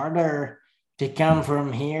much harder to come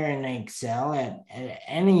from here and excel at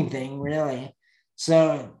anything really.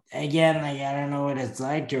 So again, like I don't know what it's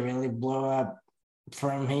like to really blow up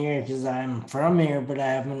from here because I'm from here, but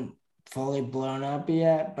I haven't fully blown up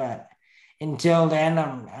yet. But until then,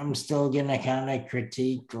 I'm still gonna kind of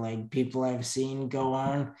critique like people I've seen go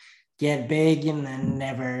on, get big, and then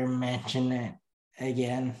never mention it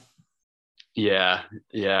again. Yeah,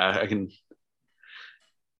 yeah, I think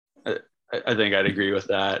I'd agree with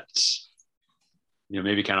that. It's,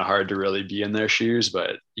 maybe kind of hard to really be in their shoes,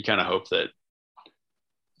 but you kind of hope that,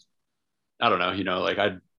 I don't know, like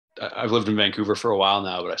I've lived in Vancouver for a while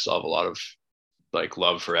now, but I still have a lot of like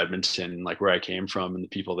love for Edmonton, like where I came from and the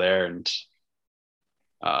people there. And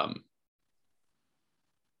um,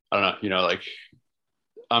 I don't know, like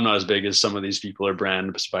I'm not as big as some of these people are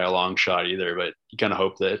brand by a long shot either, but you kind of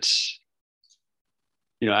hope that,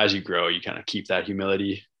 as you grow, you kind of keep that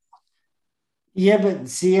humility. Yeah, but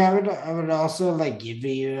see, I would also like give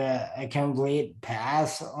you a complete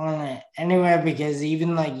pass on it anyway, because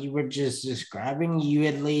even like you were just describing, you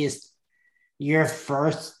at least your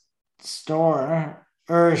first store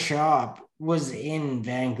or shop was in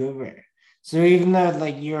Vancouver. So even though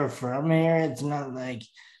like you're from here, it's not like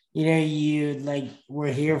you like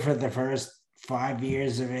were here for the first 5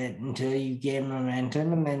 years of it until you gained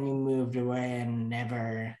momentum and then you moved away and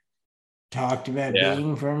never talked about Yeah.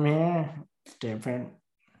 being from here. It's different.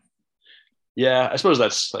 Yeah. I suppose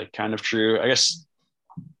that's like kind of true. I guess,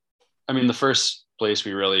 I mean, the first place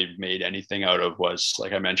we really made anything out of was,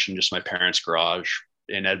 like I mentioned, just my parents' garage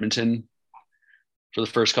in Edmonton for the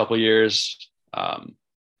first couple of years.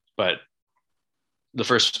 But the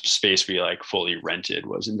first space we like fully rented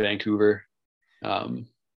was in Vancouver. What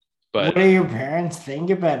But do your parents think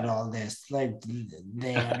about all this? Like,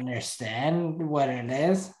 they understand what it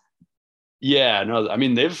is? yeah, no, I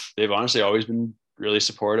mean they've honestly always been really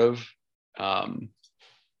supportive. Um,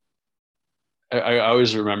 I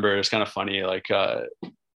always remember it's kind of funny, like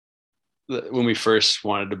when we first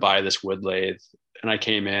wanted to buy this wood lathe, and I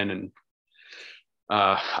came in and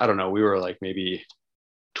I don't know, we were like maybe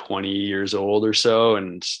 20 years old or so,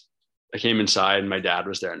 and I came inside and my dad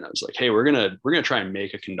was there, and I was like, "Hey, we're gonna try and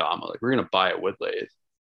make a kendama. Like we're gonna buy a wood lathe."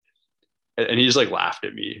 And he just like laughed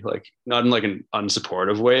at me, like not in like an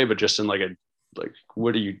unsupportive way, but just in like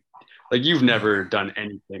what are you, like you've never done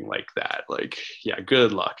anything like that. Like, yeah,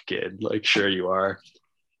 good luck, kid. Like, sure you are.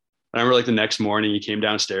 I remember like the next morning he came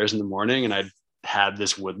downstairs in the morning and I had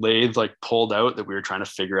this wood lathe like pulled out that we were trying to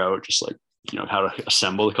figure out just like, how to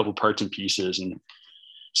assemble a couple parts and pieces, and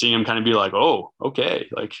seeing him kind of be like, oh, okay,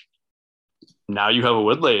 like now you have a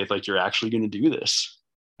wood lathe, like you're actually going to do this.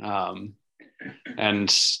 Um, and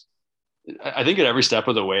I think at every step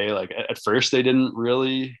of the way, like at first they didn't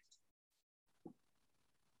really,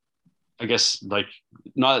 I guess, like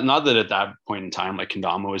not that at that point in time, like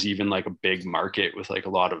kendama was even like a big market with like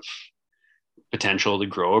a lot of potential to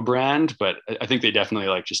grow a brand, but I think they definitely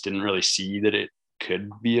like just didn't really see that it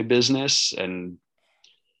could be a business. And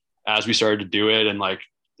as we started to do it and like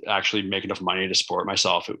actually make enough money to support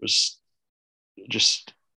myself, it was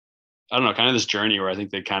just, I don't know, kind of this journey where I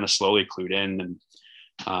think they kind of slowly clued in. And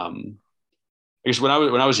I guess when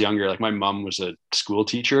I was younger, like my mom was a school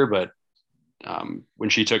teacher, but when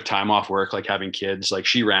she took time off work, like having kids, like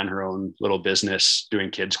she ran her own little business doing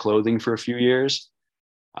kids clothing for a few years.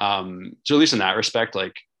 So at least in that respect,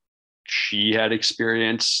 like she had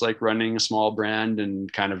experience like running a small brand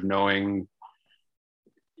and kind of knowing,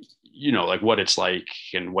 like what it's like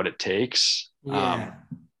and what it takes. Yeah.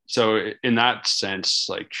 So in that sense,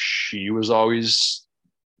 like she was always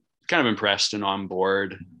kind of impressed and on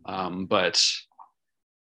board. But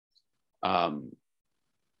yeah,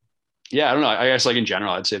 I don't know. I guess like in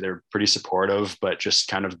general, I'd say they're pretty supportive, but just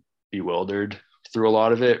kind of bewildered through a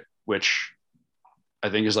lot of it, which I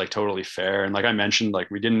think is like totally fair. And like I mentioned,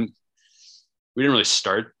 like we didn't really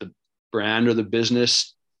start the brand or the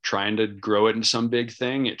business trying to grow it into some big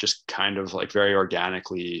thing. It just kind of like very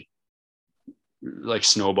organically like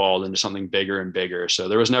snowballed into something bigger and bigger. So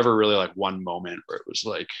there was never really like one moment where it was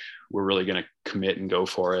like, we're really going to commit and go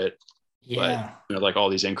for it. But Yeah. like all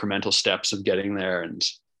these incremental steps of getting there. And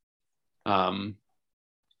um,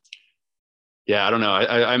 yeah, I don't know.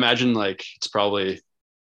 I imagine like it's probably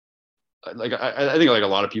like I think like a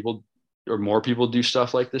lot of people or more people do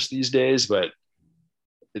stuff like this these days, but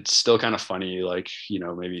it's still kind of funny. Like, you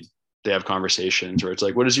know, maybe they have conversations where it's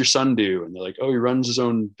like, what does your son do? And they're like, oh, he runs his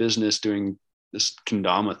own business doing this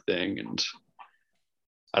kendama thing. And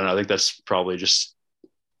I don't know, I think that's probably just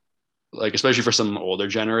like, especially for some older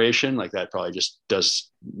generation, like that probably just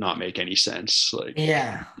does not make any sense. Like,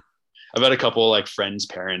 Yeah. I've had a couple like friends'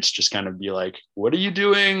 parents just kind of be like, what are you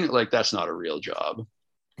doing? Like, that's not a real job.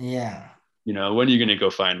 Yeah. You know, when are you going to go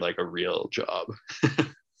find like a real job?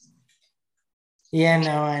 Yeah,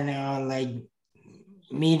 no, I know. Like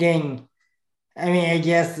meeting, I mean, I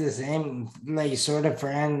guess the same, like sort of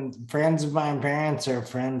friends of my parents or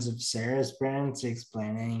friends of Sarah's parents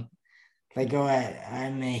explaining, like, oh, I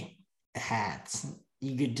make hats.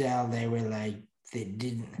 You could tell they were like, they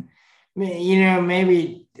didn't, you know,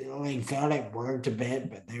 maybe like thought it worked a bit,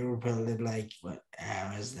 but they were probably like, what,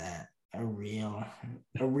 how is that a real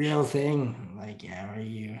thing? Like, how are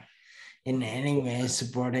you in any way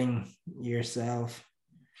supporting yourself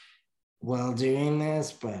while doing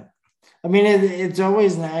this? But I mean, it's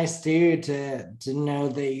always nice too to know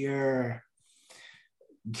that you're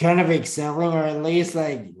kind of excelling, or at least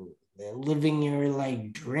like living your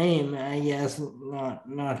like dream. I guess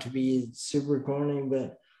not to be super corny,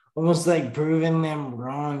 but almost like proving them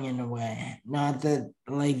wrong in a way. Not that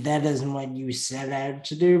like that isn't what you set out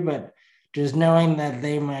to do, but just knowing that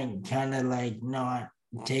they might kind of like not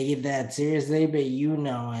take it that seriously, but you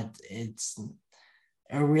know it's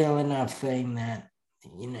a real enough thing that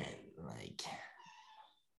you know like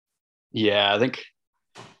Yeah, I think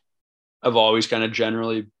I've always kind of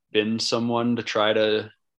generally been someone to try to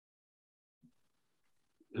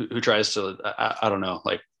who tries to I don't know,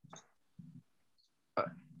 like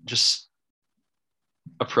just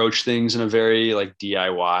approach things in a very like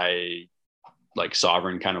DIY, like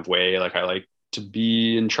sovereign kind of way. Like I like to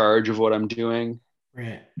be in charge of what I'm doing,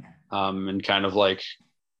 right. and kind of like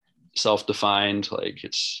self-defined. Like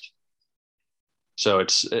it's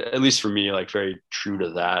at least for me like very true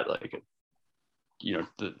to that. Like, you know,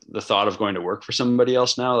 the thought of going to work for somebody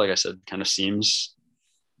else now, like I said, kind of seems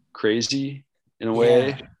crazy in a Yeah.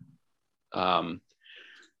 way. Um,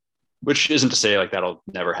 which isn't to say like that'll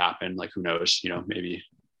never happen. Like who knows? You know, maybe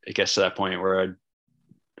it gets to that point where I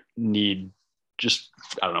need just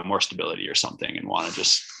I don't know more stability or something and want to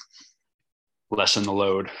just lessen the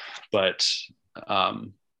load. But I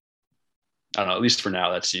don't know. At least for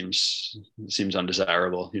now, that seems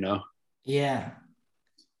undesirable. You know. Yeah.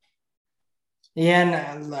 Yeah,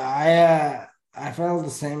 and I felt the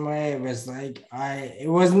same way. It was like it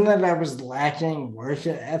wasn't that I was lacking work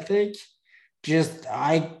ethic, just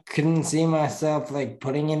I couldn't see myself like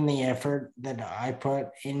putting in the effort that I put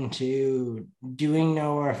into doing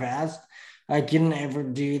nowhere fast. I couldn't ever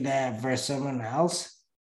do that for someone else.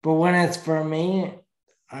 But when it's for me,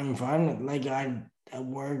 I'm fine. Like I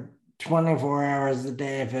work 24 hours a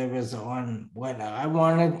day if it was on what I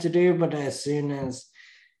wanted to do, but as soon as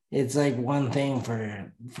it's like one thing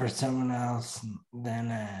for someone else, then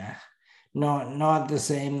not the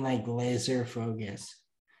same like laser focus.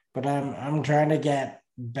 But I'm trying to get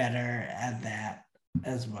better at that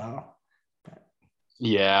as well. But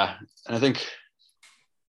Yeah, and I think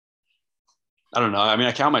I don't know. I mean,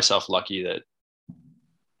 I count myself lucky that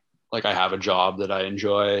like I have a job that I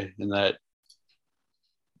enjoy and that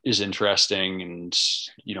is interesting, and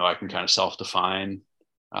you know I can kind of self-define.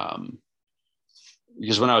 Um,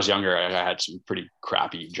 because when I was younger, I had some pretty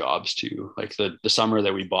crappy jobs too. Like the summer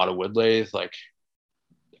that we bought a wood lathe, like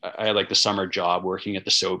I had like the summer job working at the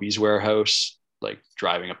Sobeys warehouse, like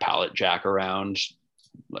driving a pallet jack around,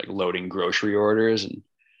 like loading grocery orders, and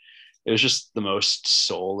it was just the most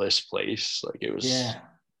soulless place. Like yeah,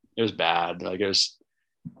 it was bad. Like it was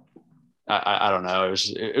I don't know.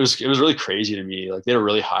 It was really crazy to me. Like they had a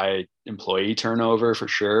really high employee turnover for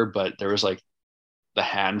sure, but there was like the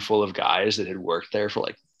handful of guys that had worked there for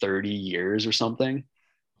like 30 years or something.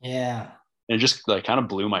 yeah. And it just like kind of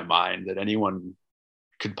blew my mind that anyone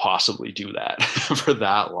could possibly do that for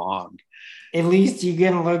that long. At least you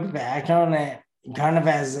can look back on it kind of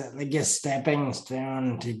as like a stepping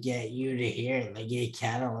stone to get you to here, like a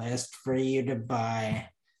catalyst for you to buy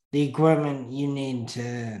the equipment you need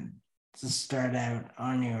to start out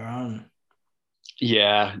on your own.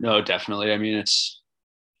 Yeah, no, definitely. I mean,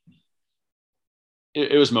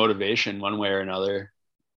 it was motivation one way or another.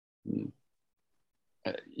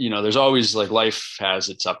 You know, there's always like life has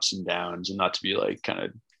its ups and downs, and not to be like kind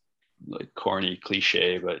of like corny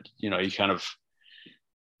cliche, but you know, you kind of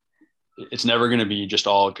it's never going to be just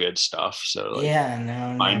all good stuff. So like Yeah,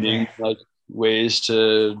 no, finding never. like ways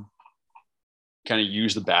to kind of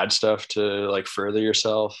use the bad stuff to like further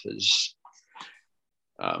yourself is,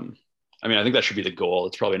 I mean, I think that should be the goal.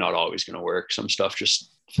 It's probably not always going to work. Some stuff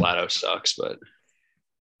just flat out sucks, but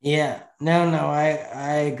Yeah, no,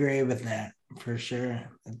 I agree with that for sure.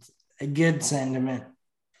 It's a good sentiment.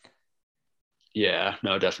 yeah,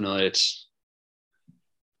 no, definitely. It's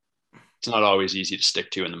not always easy to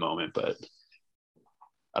stick to in the moment, but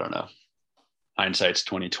I don't know. Hindsight's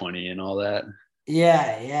 2020 and all that.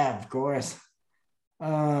 Yeah, of course.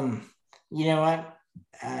 Um, you know what?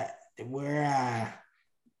 Uh, we're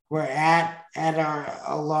we're at our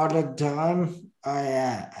allotted time.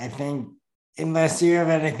 I think unless you have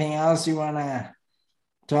anything else you want to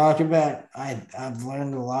talk about, I've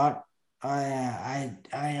learned a lot. I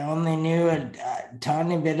only knew a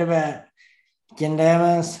tiny bit about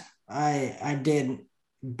Gendamas. I did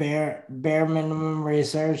bare minimum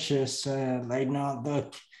research, just like not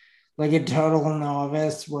look like a total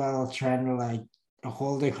novice while trying to like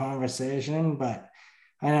hold a conversation. But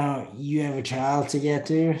I know you have a child to get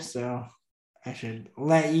to, so I should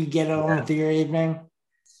let you get on Yeah. with your evening.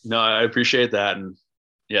 No, I appreciate that. And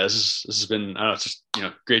yeah, this has been, I don't know, it's just,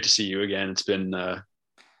 great to see you again. It's been a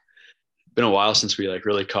while since we like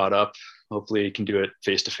really caught up. Hopefully you can do it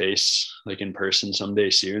face to face, like in person someday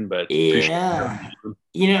soon, but appreciate Yeah.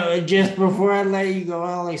 it. Just before I let you go,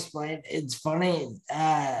 I'll explain. It's funny.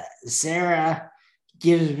 Sarah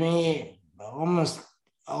gives me almost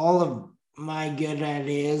all of my good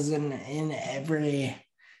ideas in every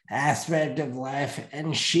aspect of life.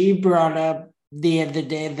 And she brought up the other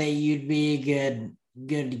day that you'd be a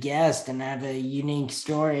good guest and have a unique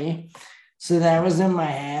story. So that was in my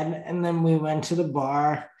head. And then we went to the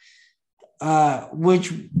bar,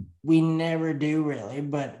 which we never do really,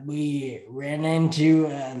 but we ran into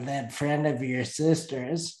that friend of your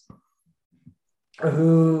sister's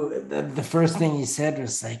who the first thing he said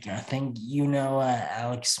was like, I think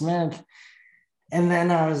Alex Smith. And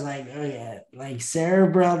then I was like, oh yeah, like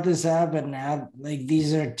Sarah brought this up, and now like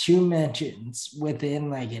these are two mentions within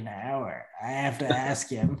like an hour. I have to ask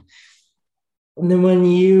him. And then when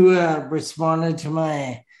you responded to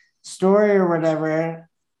my story or whatever,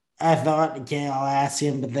 I thought, okay, I'll ask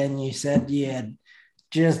him. But then you said you had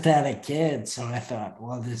just had a kid. So I thought,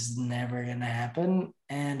 well, this is never going to happen.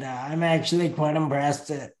 And I'm actually quite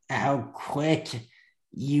impressed at how quick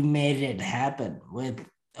you made it happen with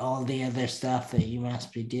all the other stuff that you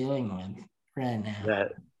must be dealing with right now.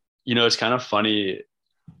 That, it's kind of funny,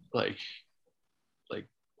 like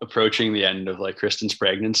approaching the end of like Kristen's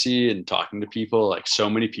pregnancy and talking to people, like so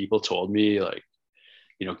many people told me like,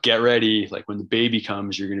 get ready. Like when the baby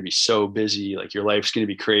comes, you're going to be so busy. Like your life's going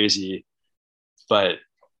to be crazy. But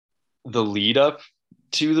the lead up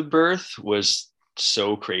to the birth was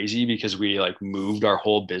so crazy because we like moved our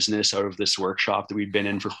whole business out of this workshop that we'd been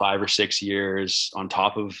in for 5 or 6 years on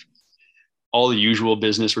top of all the usual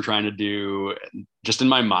business we're trying to do. And just in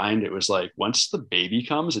my mind, it was like, once the baby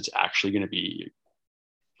comes, it's actually going to be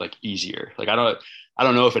like easier. Like, I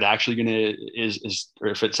don't know if it actually going to is, or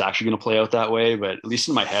if it's actually going to play out that way, but at least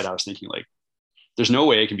in my head, I was thinking like, there's no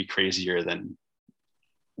way it can be crazier than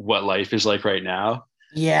what life is like right now.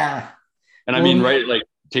 Yeah. And I mean, right, like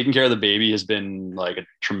taking care of the baby has been like a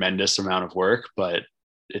tremendous amount of work, but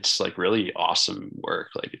it's like really awesome work.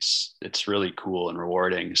 Like it's really cool and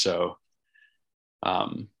rewarding. So,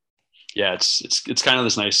 yeah, it's kind of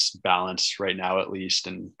this nice balance right now, at least.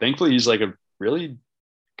 And thankfully he's like a really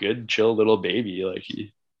good, chill little baby. Like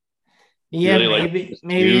yeah, really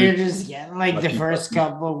maybe you're just getting like the first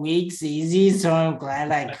couple of weeks easy. So I'm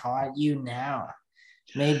glad I caught you now.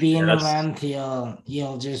 Maybe in a month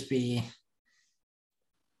you'll just be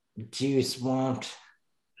too swamped.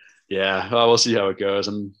 Yeah, well, we'll see how it goes.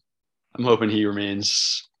 I'm hoping he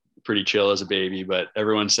remains pretty chill as a baby, but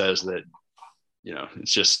everyone says that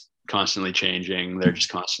it's just constantly changing. They're just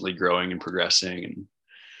constantly growing and progressing, and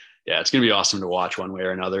yeah, it's gonna be awesome to watch one way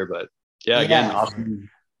or another. But yeah, again,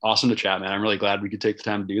 awesome to chat, man. I'm really glad we could take the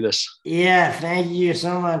time to do this. Yeah, thank you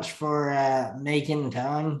so much for making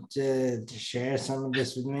time to share some of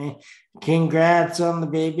this with me. Congrats on the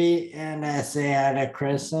baby, and say hi to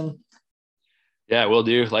Kristen. Yeah, will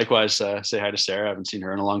do. Likewise, say hi to Sarah. I haven't seen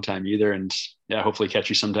her in a long time either, and yeah, hopefully catch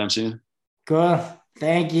you sometime soon. Cool.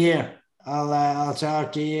 Thank you. I'll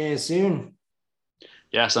talk to you soon.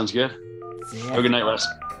 Yeah, sounds good. Have a good night, Wes.